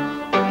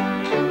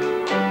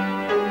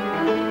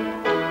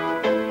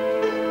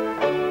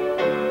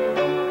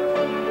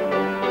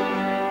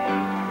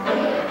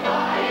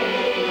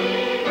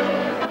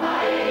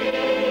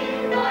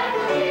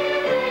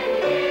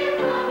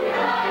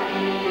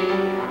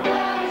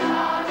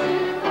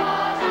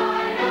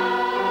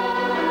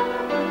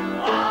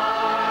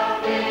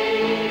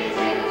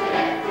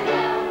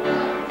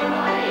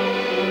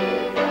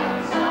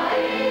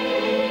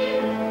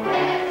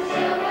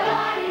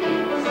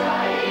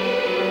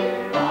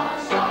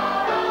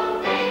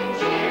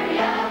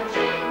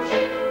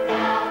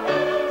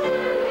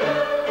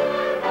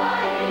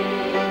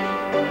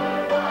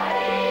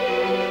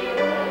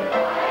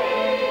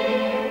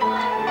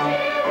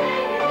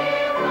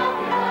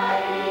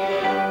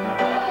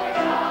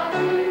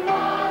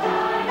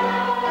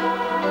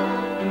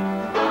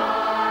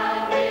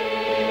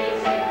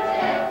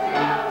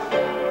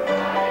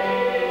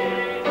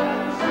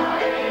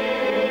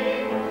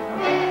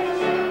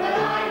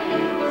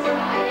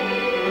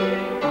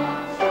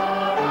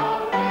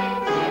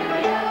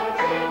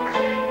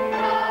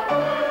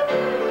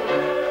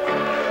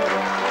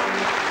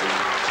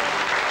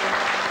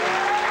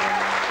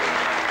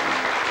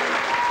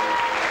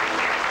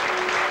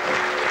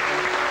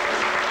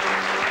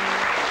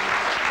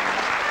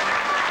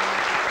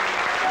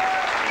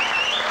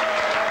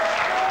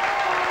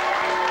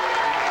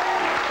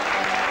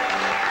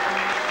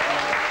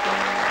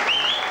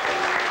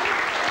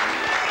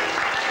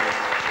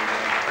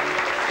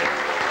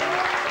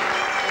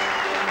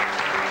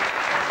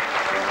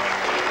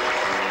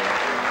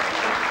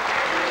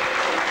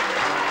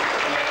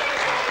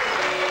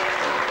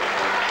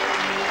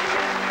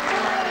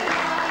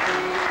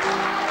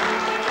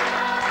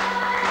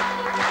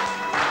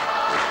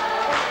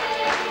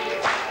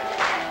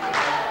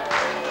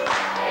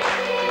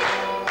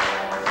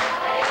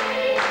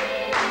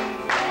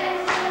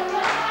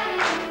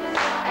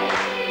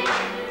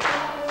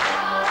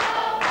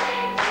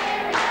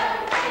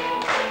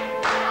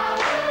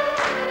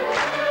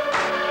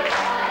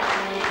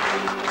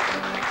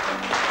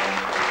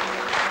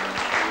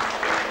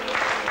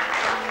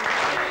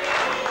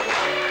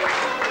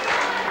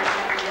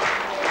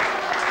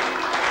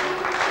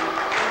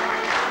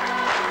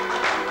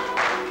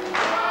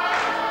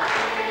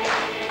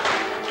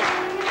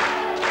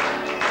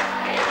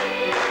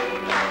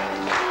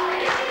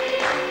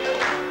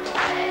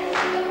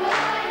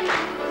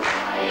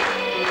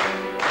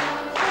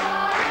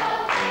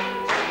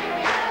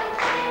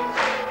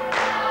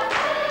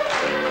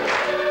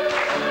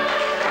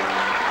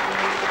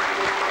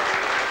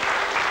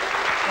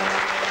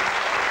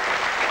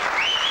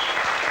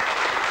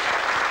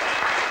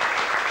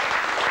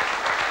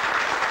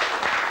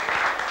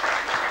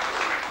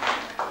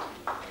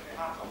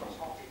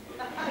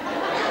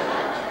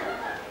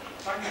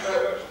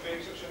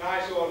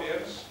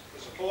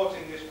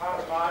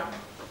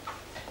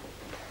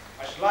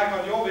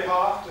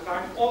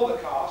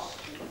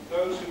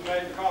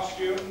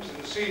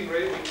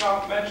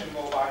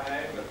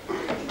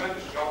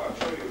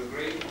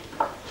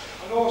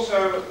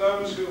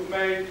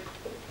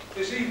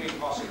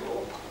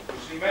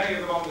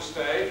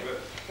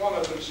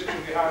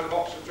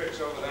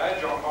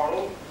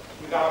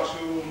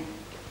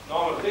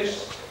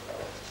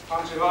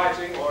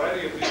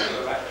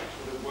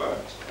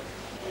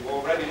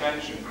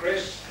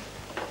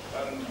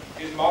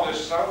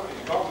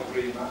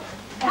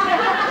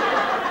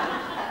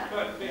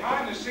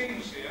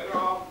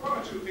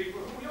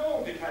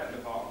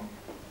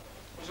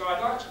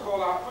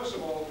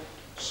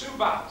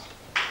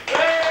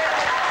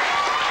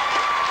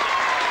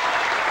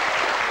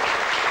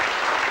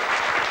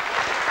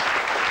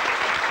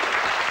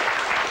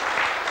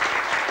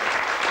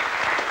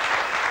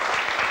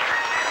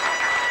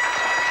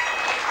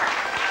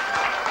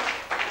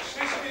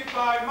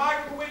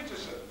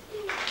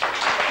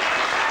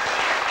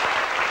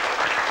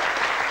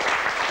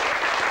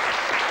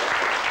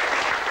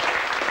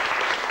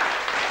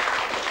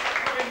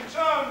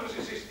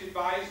 Assisted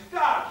by his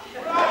dad.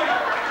 Right.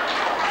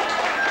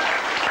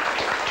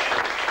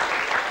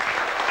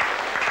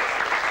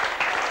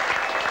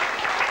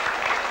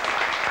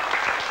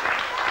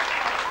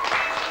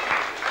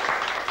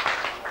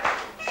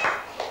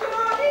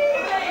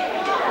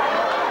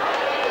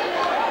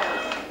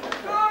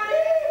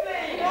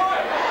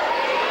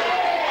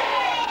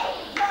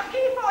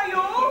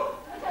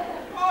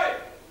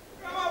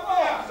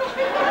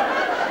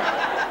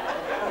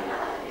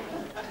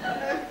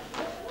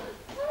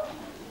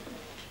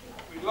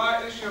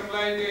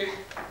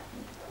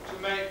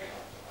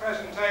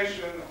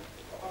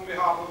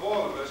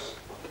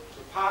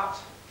 Pat,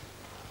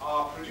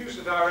 our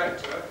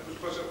producer-director, who's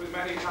put up with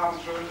many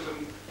tantrums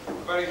and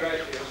very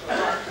great deals. So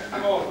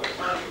thank you all.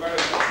 Thank you very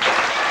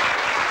much.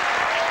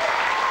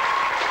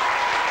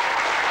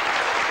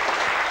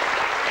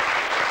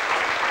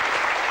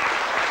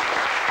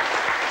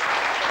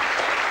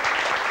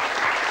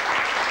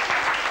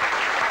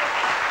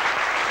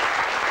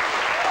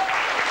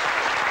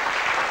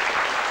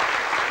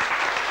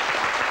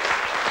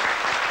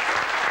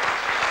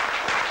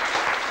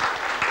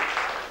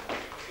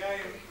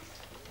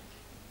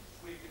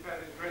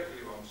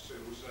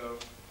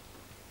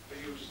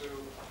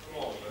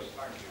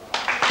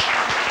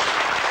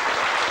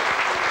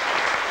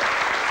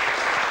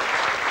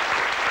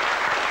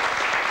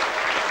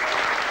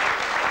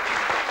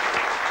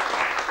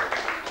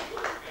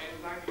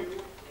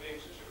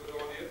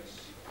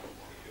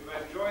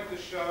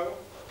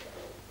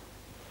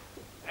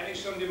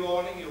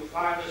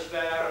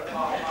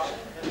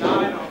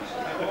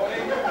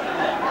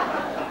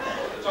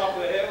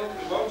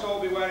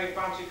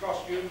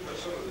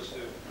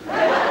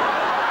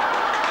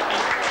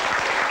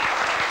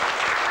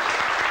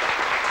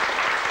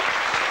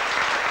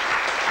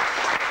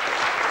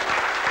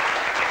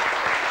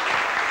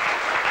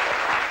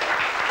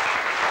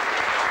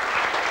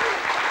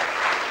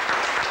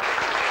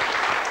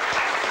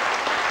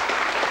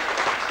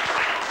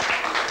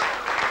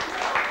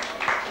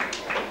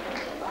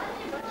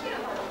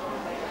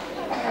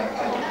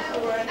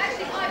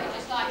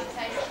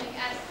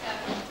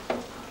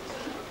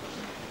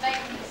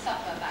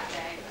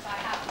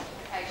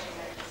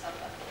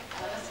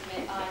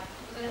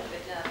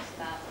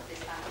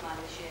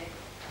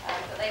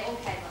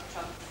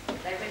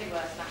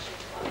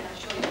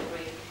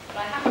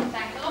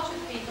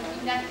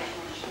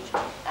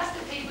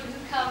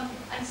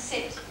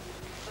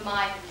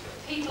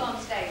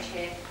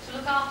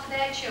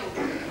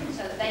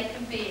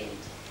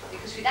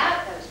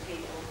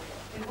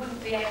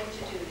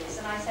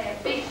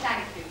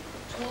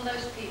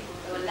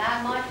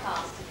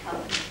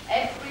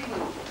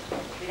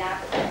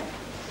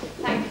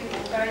 Thank you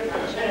all very much.